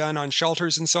have to be done on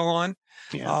shelters and so on.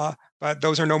 Yeah. but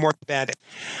those are no more bad.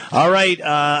 All right.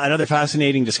 Another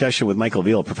fascinating discussion with Michael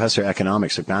Veal, Professor of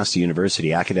Economics at McMaster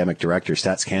University, Academic Director,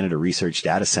 Stats Canada Research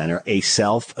Data Center, a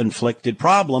self-inflicted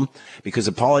problem because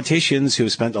of politicians who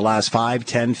have spent the last 5,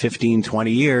 10, 15,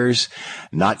 20 years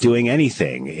not doing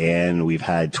anything. And we've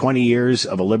had 20 years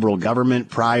of a Liberal government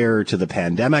prior to the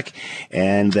pandemic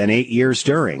and then 8 years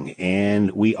during.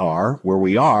 And we are where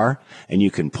we are. And you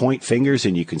can point fingers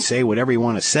and you can say whatever you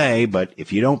want to say, but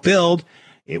if you don't build,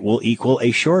 it will equal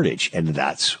a shortage, and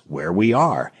that's where we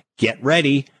are. Get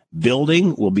ready.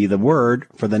 Building will be the word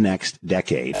for the next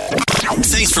decade.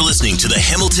 Thanks for listening to the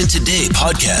Hamilton Today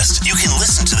podcast. You can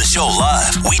listen to the show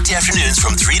live weekday afternoons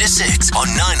from 3 to 6 on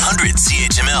 900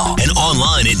 CHML and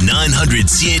online at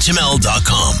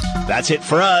 900CHML.com. That's it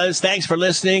for us. Thanks for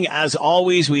listening. As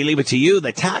always, we leave it to you,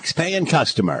 the tax-paying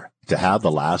customer, to have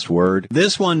the last word.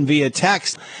 This one via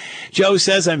text. Joe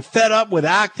says, I'm fed up with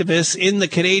activists in the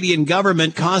Canadian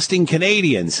government costing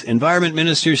Canadians. Environment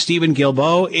Minister Stephen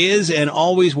Guilbeault is and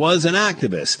always was an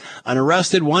activist, an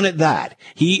arrested one at that.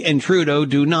 He and Trudeau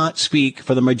do not speak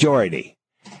for the majority.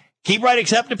 Keep right,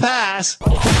 except to pass.